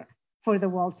everywhere for the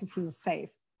world to feel safe.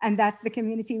 And that's the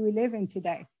community we live in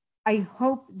today. I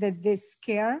hope that this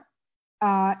scare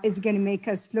is going to make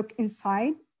us look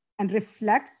inside and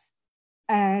reflect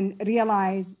and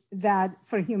realize that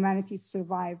for humanity to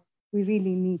survive, we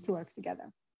really need to work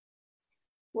together.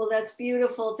 Well, that's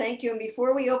beautiful. Thank you. And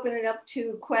before we open it up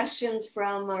to questions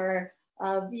from our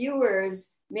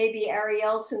viewers, maybe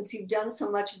Ariel, since you've done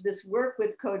so much of this work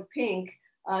with CODEPINK,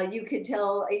 you could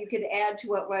add to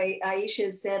what Aisha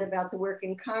has said about the work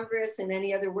in Congress and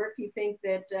any other work you think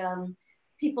that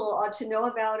people ought to know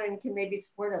about and can maybe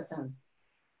support us on.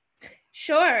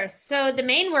 Sure. So the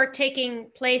main work taking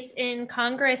place in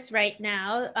Congress right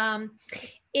now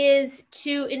is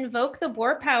to invoke the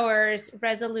War Powers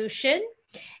Resolution.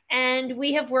 And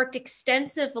we have worked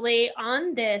extensively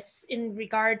on this in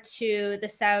regard to the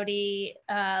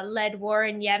Saudi-led war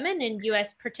in Yemen and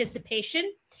US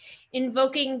participation.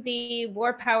 Invoking the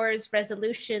War Powers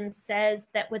Resolution says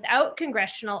that without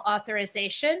congressional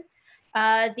authorization,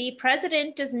 the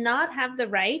president does not have the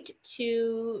right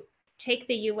to take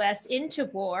the US into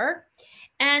war.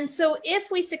 And so if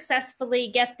we successfully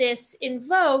get this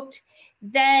invoked,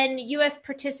 then US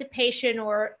participation,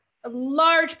 or a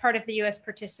large part of the US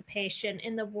participation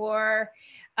in the war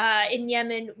in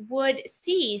Yemen, would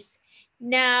cease.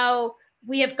 Now,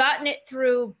 we have gotten it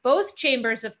through both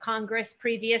chambers of Congress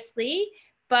previously,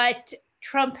 but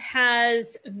Trump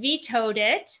has vetoed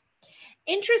it.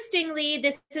 Interestingly,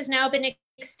 this has now been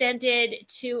extended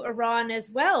to Iran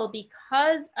as well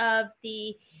because of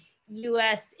the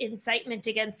US incitement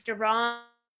against Iran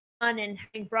and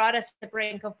having brought us to the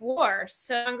brink of war.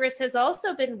 So Congress has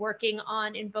also been working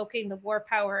on invoking the War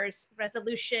Powers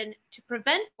Resolution to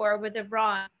prevent war with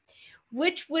Iran,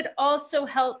 which would also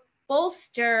help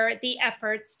bolster the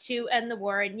efforts to end the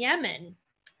war in Yemen.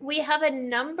 We have a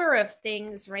number of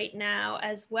things right now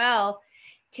as well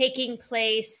taking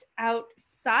place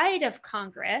outside of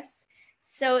Congress.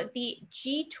 So the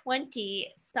G20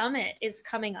 summit is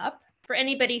coming up. For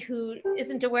anybody who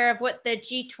isn't aware of what the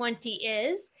G20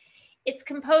 is, it's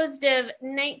composed of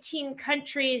 19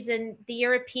 countries and the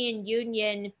European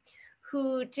Union,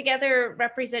 who together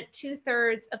represent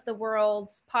 2/3 of the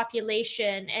world's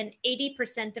population and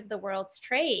 80% of the world's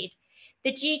trade.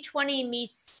 The G20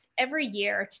 meets every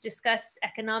year to discuss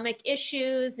economic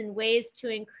issues and ways to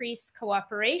increase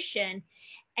cooperation.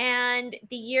 And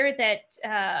the year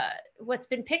that what's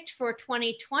been picked for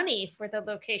 2020 for the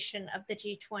location of the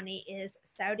G20 is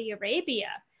Saudi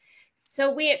Arabia.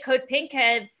 So we at CODEPINK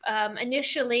have,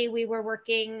 initially we were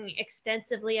working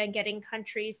extensively on getting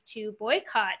countries to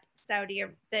boycott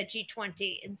the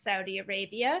G20 in Saudi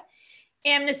Arabia.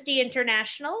 Amnesty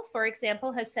International, for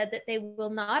example, has said that they will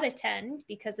not attend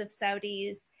because of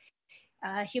Saudi's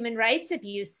human rights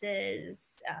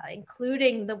abuses,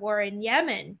 including the war in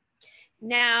Yemen.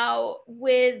 Now,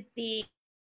 with the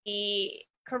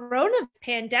coronavirus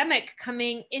pandemic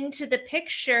coming into the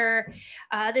picture,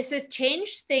 this has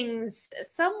changed things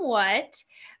somewhat.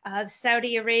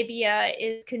 Saudi Arabia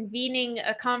is convening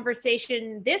a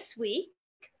conversation this week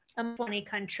among 20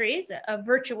 countries, a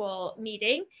virtual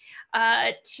meeting,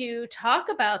 to talk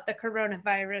about the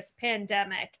coronavirus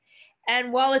pandemic.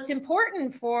 And while it's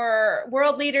important for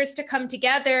world leaders to come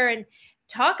together and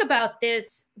talk about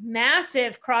this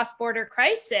massive cross-border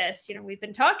crisis, we've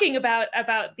been talking about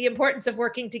the importance of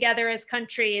working together as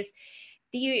countries.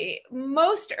 The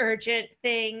most urgent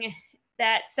thing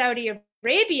that Saudi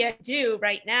Arabia do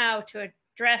right now to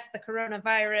address the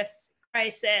coronavirus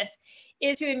crisis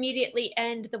is to immediately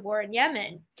end the war in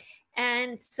Yemen.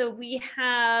 And so we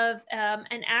have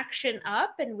an action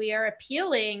up, and we are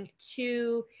appealing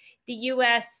to the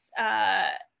US,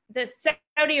 the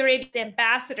Saudi Arabia's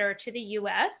ambassador to the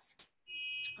US,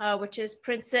 which is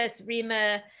Princess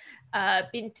Rima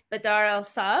bint Badr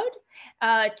al-Saud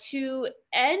to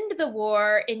end the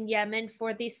war in Yemen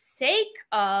for the sake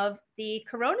of the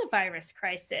coronavirus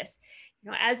crisis.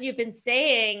 You know, as you've been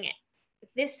saying,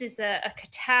 this is a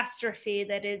catastrophe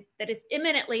that is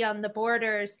imminently on the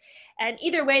borders. And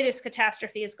either way, this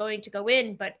catastrophe is going to go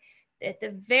in, but at the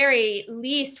very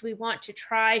least, we want to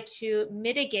try to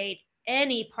mitigate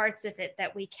any parts of it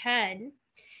that we can.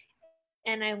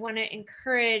 And I want to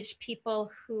encourage people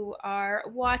who are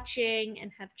watching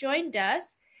and have joined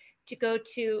us to go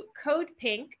to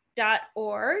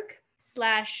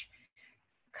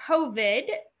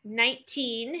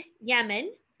codepink.org/COVID-19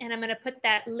 Yemen. And I'm going to put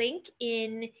that link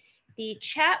in the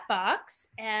chat box.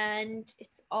 And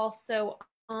it's also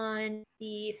on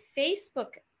the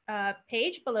Facebook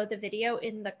page below the video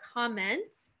in the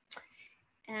comments.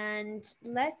 And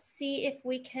let's see if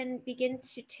we can begin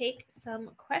to take some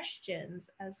questions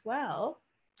as well.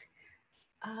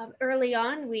 Early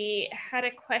on, we had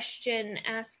a question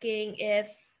asking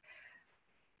if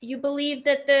you believe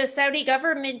that the Saudi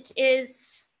government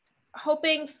is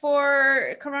hoping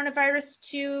for coronavirus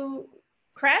to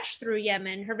crash through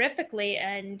Yemen horrifically,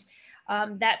 and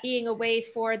that being a way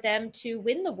for them to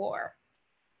win the war.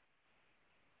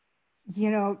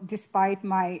 You know, despite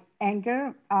my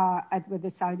anger at what the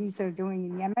Saudis are doing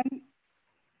in Yemen,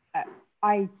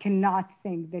 I cannot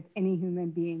think that any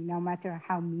human being, no matter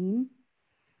how mean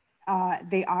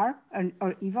they are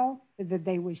or evil, that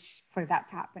they wish for that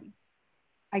to happen.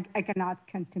 I cannot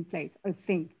contemplate or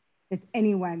think that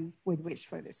anyone would wish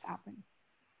for this to happen.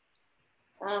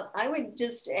 I would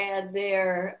just add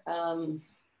there,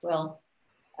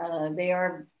 they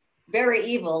are very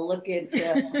evil. Look at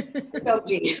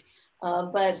Doji.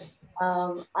 But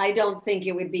I don't think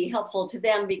it would be helpful to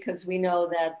them, because we know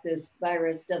that this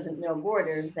virus doesn't know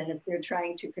borders. And if they're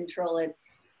trying to control it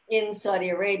in Saudi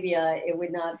Arabia, it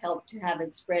would not help to have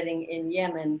it spreading in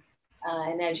Yemen.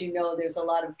 And as you know, there's a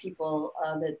lot of people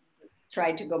that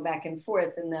try to go back and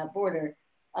forth in that border.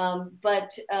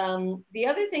 But the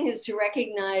other thing is to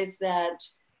recognize that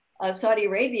Saudi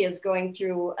Arabia is going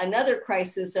through another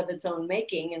crisis of its own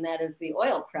making, and that is the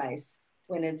oil price,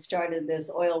 when it started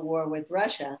this oil war with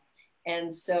Russia.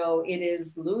 And so it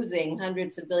is losing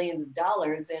hundreds of billions of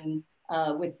dollars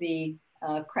with the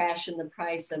crash in the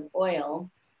price of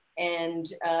oil, and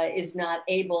is not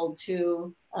able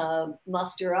to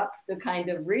muster up the kind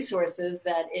of resources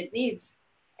that it needs.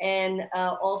 And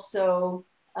also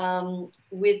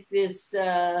with this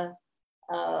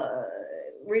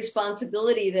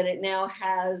responsibility that it now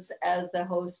has as the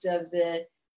host of the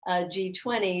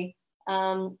G20,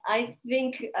 I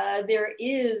think there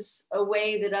is a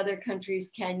way that other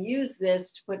countries can use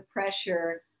this to put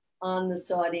pressure on the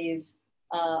Saudis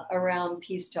around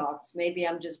peace talks. Maybe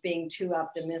I'm just being too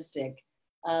optimistic,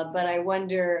 but I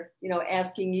wonder, you know,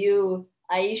 asking you,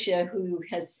 Aisha, who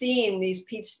has seen these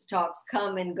peace talks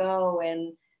come and go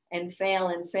and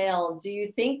fail, do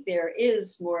you think there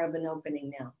is more of an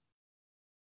opening now?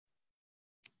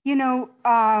 You know,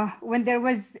 when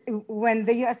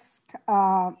the U.S.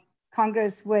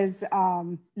 Congress was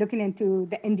looking into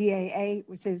the NDAA,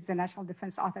 which is the National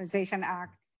Defense Authorization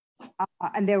Act,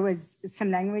 and there was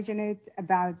some language in it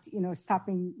about, you know,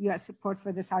 stopping U.S. support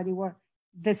for the Saudi war.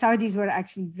 The Saudis were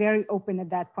actually very open at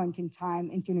that point in time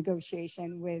into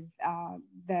negotiation with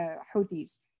the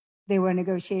Houthis. There were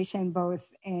negotiations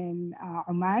both in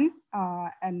Oman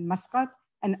and Muscat,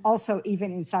 and also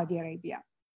even in Saudi Arabia.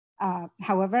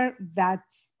 However, that,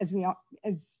 as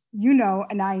you know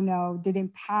and I know,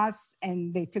 didn't pass,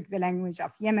 and they took the language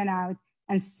of Yemen out.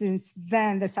 And since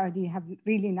then, the Saudis have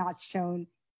really not shown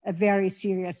a very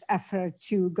serious effort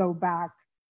to go back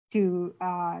to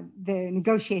the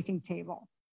negotiating table.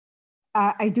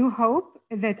 I do hope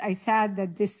that I said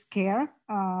that this scare,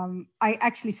 I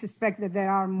actually suspect that there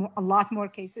are a lot more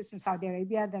cases in Saudi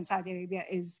Arabia than Saudi Arabia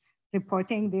is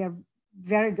reporting. They are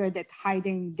very good at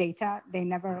hiding data. They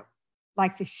never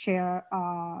like to share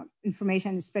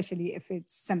information, especially if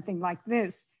it's something like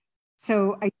this.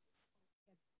 So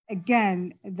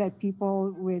again, that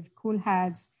people with cool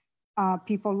heads,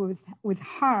 people with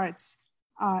hearts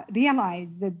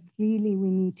realize that really we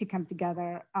need to come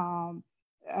together.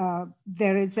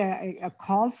 There is a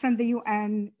call from the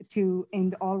UN to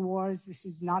end all wars. This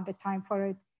is not the time for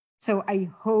it. So I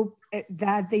hope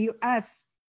that the US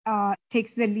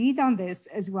takes the lead on this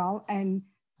as well. And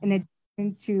in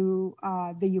addition to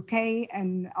the UK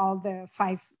and all the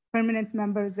 5 permanent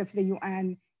members of the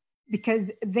UN,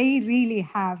 because they really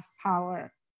have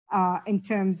power in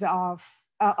terms of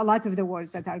a lot of the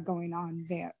wars that are going on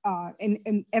there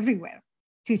in everywhere,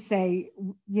 to say,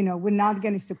 you know, we're not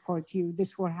going to support you.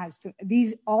 This war has to,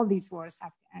 all these wars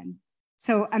have to end.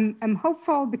 So I'm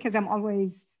hopeful because I'm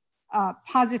always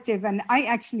positive, and I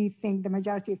actually think the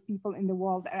majority of people in the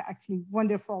world are actually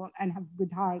wonderful and have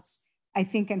good hearts. I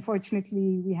think,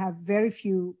 unfortunately, we have very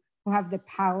few who have the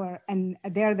power, and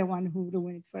they're the one who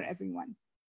ruin it for everyone.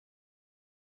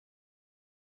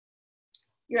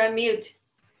 You're on mute.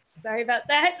 Sorry about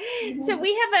that. So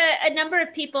we have a number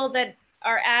of people that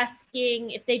are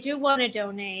asking if they do want to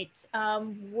donate,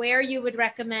 where you would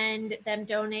recommend them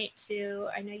donate to.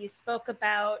 I know you spoke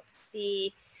about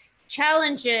the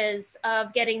challenges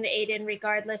of getting the aid in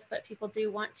regardless, but people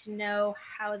do want to know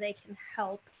how they can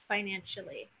help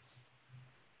financially.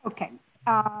 Okay.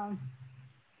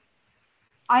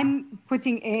 I'm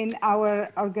putting in our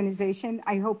organization.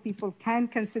 I hope people can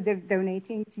consider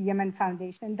donating to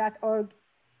yemenfoundation.org.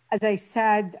 As I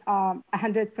said,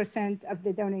 100% of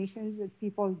the donations that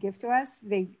people give to us,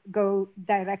 they go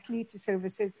directly to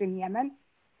services in Yemen.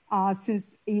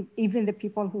 Since even the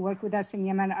people who work with us in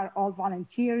Yemen are all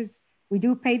volunteers, we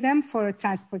do pay them for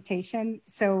transportation.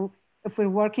 So if we're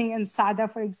working in Sada,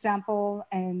 for example,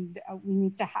 and we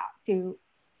need to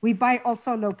we buy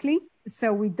also locally.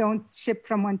 So we don't ship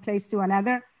from one place to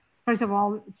another. First of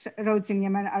all, roads in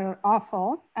Yemen are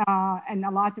awful. And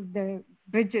a lot of the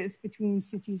bridges between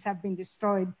cities have been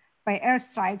destroyed by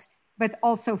airstrikes, but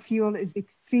also fuel is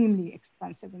extremely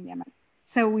expensive in Yemen.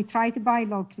 So we try to buy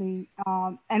locally,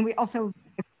 and we also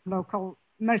buy from local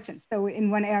merchants. So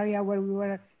in one area where we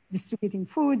were distributing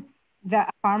food, the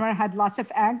farmer had lots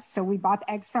of eggs. So we bought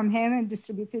eggs from him and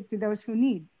distributed to those who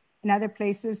need. In other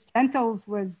places, lentils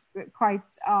was quite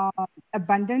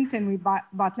abundant, and we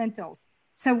bought lentils.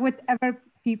 So whatever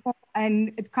people,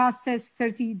 and it cost us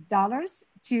 $30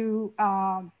 to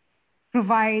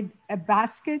provide a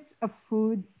basket of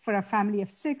food for a family of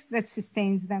 6 that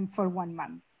sustains them for 1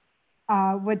 month.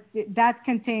 What that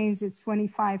contains is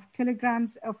 25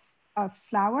 kilograms of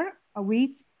flour,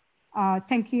 wheat,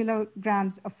 10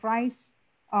 kilograms of rice,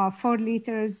 4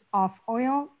 liters of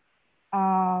oil.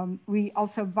 We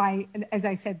also buy, as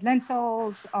I said,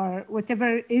 lentils or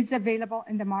whatever is available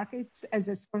in the markets as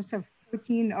a source of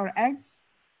protein or eggs.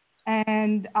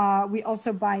 And we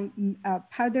also buy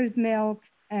powdered milk.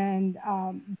 And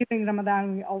during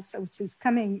Ramadan, we also, which is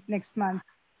coming next month,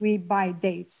 we buy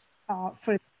dates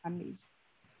for the families.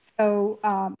 So,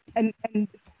 and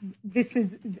this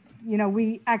is,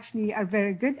 we actually are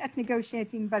very good at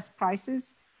negotiating best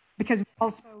prices, because we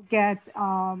also get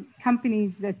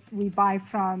companies that we buy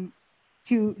from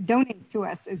to donate to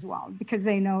us as well, because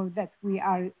they know that we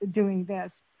are doing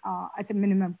this at a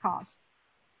minimum cost.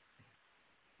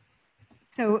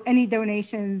 So any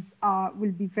donations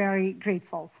will be very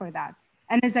grateful for that.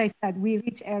 And as I said, we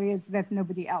reach areas that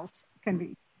nobody else can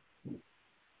reach.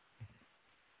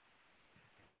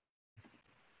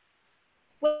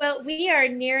 Well, we are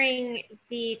nearing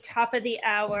the top of the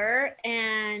hour,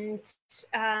 and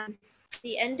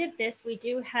the end of this, we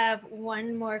do have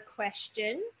one more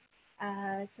question.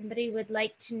 Somebody would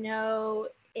like to know,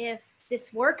 if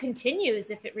this war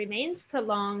continues, if it remains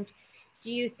prolonged,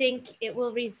 do you think it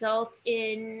will result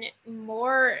in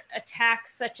more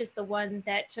attacks such as the one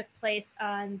that took place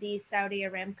on the Saudi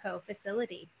Aramco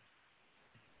facility?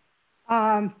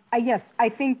 Yes, I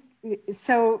think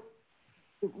so.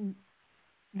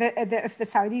 If the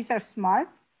Saudis are smart,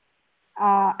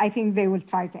 I think they will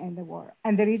try to end the war.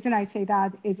 And the reason I say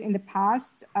that is, in the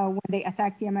past, when they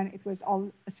attacked Yemen, it was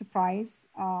all a surprise.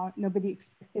 Nobody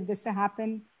expected this to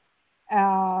happen.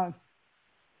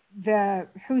 The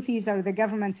Houthis, or the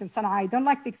government in Sana'a, I don't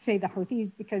like to say the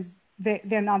Houthis because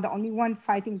they're not the only one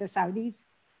fighting the Saudis.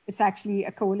 It's actually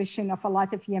a coalition of a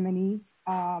lot of Yemenis.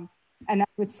 And I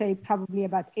would say probably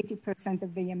about 80%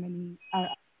 of the Yemeni are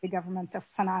the government of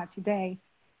Sana'a today.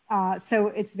 So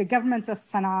it's the government of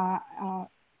Sana'a.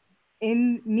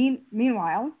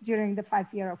 Meanwhile, during the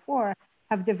 5 years of war,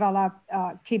 have developed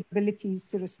capabilities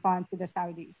to respond to the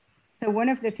Saudis. So one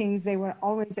of the things, they were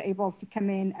always able to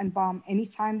come in and bomb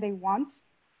anytime they want,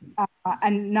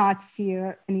 and not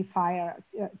fear any fire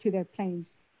to their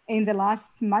planes. In the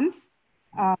last month,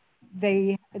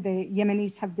 the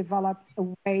Yemenis have developed a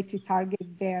way to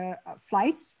target their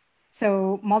flights.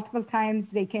 So multiple times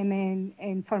they came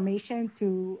in formation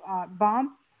to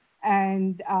bomb,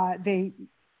 and they,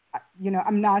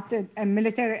 I'm not a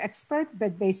military expert,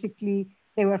 but basically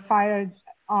they were fired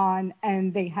on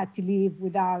and they had to leave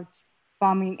without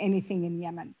bombing anything in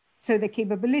Yemen. So the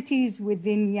capabilities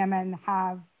within Yemen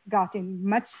have gotten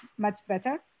much, much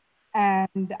better.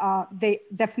 And they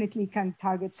definitely can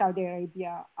target Saudi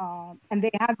Arabia. And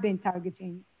they have been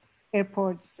targeting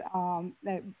airports,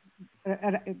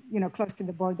 close to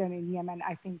the border in Yemen,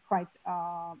 I think quite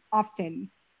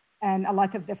often. and a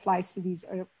lot of the flights to these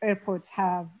airports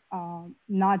have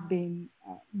not been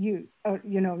used, or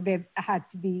they've had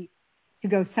to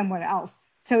go somewhere else.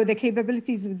 So the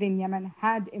capabilities within Yemen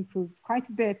had improved quite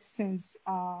a bit since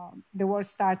the war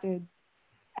started.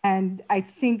 And I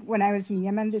think when I was in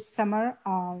Yemen this summer,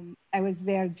 I was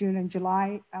there June and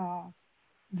July.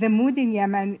 The mood in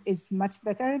Yemen is much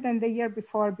better than the year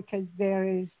before, because there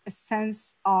is a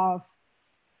sense of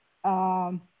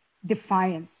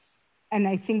defiance. And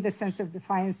I think the sense of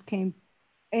defiance came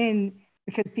in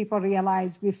because people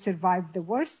realize we've survived the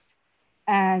worst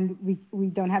and we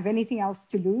don't have anything else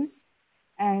to lose.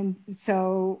 And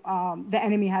so the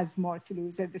enemy has more to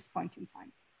lose at this point in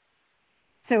time.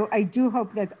 So I do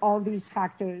hope that all these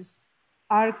factors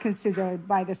are considered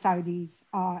by the Saudis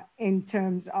in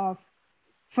terms of,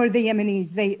 for the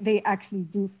Yemenis, they actually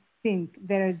do think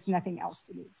there is nothing else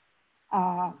to lose.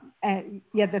 And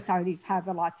yet the Saudis have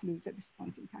a lot to lose at this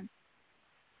point in time.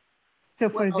 So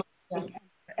for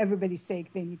everybody's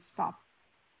sake, they need to stop.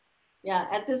 Yeah,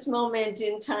 at this moment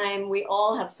in time, we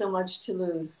all have so much to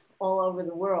lose all over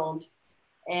the world.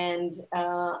 And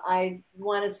I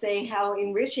want to say how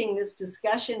enriching this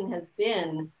discussion has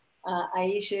been.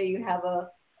 Aisha, you have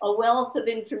a wealth of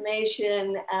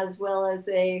information as well as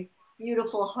a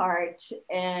beautiful heart.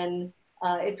 And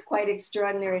it's quite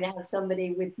extraordinary to have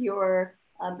somebody with your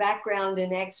background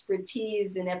and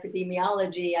expertise in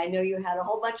epidemiology. I know you had a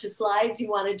whole bunch of slides you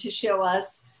wanted to show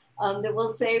us that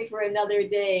we'll save for another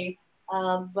day.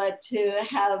 But to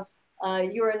have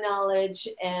your knowledge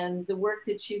and the work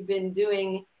that you've been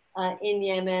doing in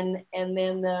Yemen, and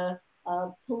then the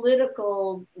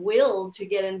political will to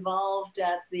get involved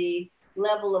at the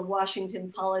level of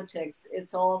Washington politics,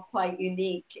 it's all quite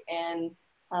unique. And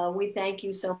we thank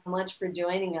you so much for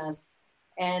joining us.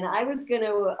 And I was going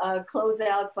to close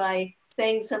out by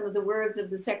saying some of the words of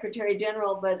the Secretary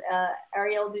General, but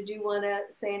Ariel, did you want to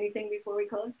say anything before we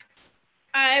close?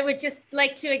 I would just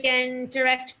like to again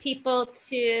direct people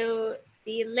to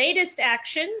the latest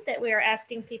action that we are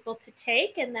asking people to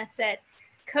take, and that's at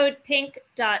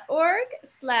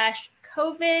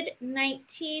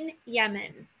codepink.org/COVID-19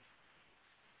 Yemen.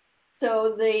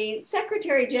 So the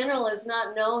Secretary General is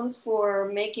not known for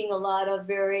making a lot of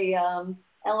very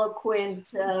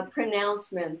eloquent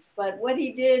pronouncements, but what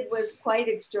he did was quite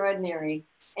extraordinary.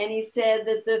 And he said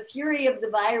that the fury of the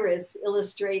virus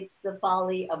illustrates the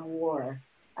folly of war.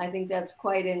 I think that's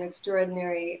quite an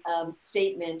extraordinary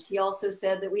statement. He also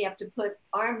said that we have to put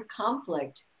armed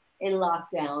conflict in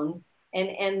lockdown and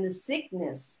end the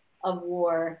sickness of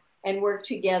war and work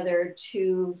together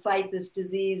to fight this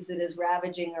disease that is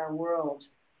ravaging our world.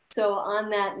 So on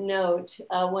that note,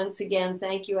 once again,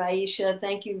 thank you, Aisha.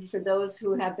 Thank you for those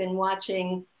who have been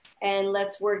watching, and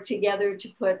let's work together to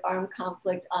put armed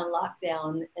conflict on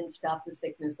lockdown and stop the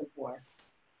sickness of war.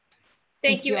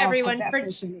 Thank you everyone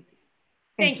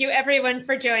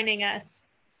for joining us.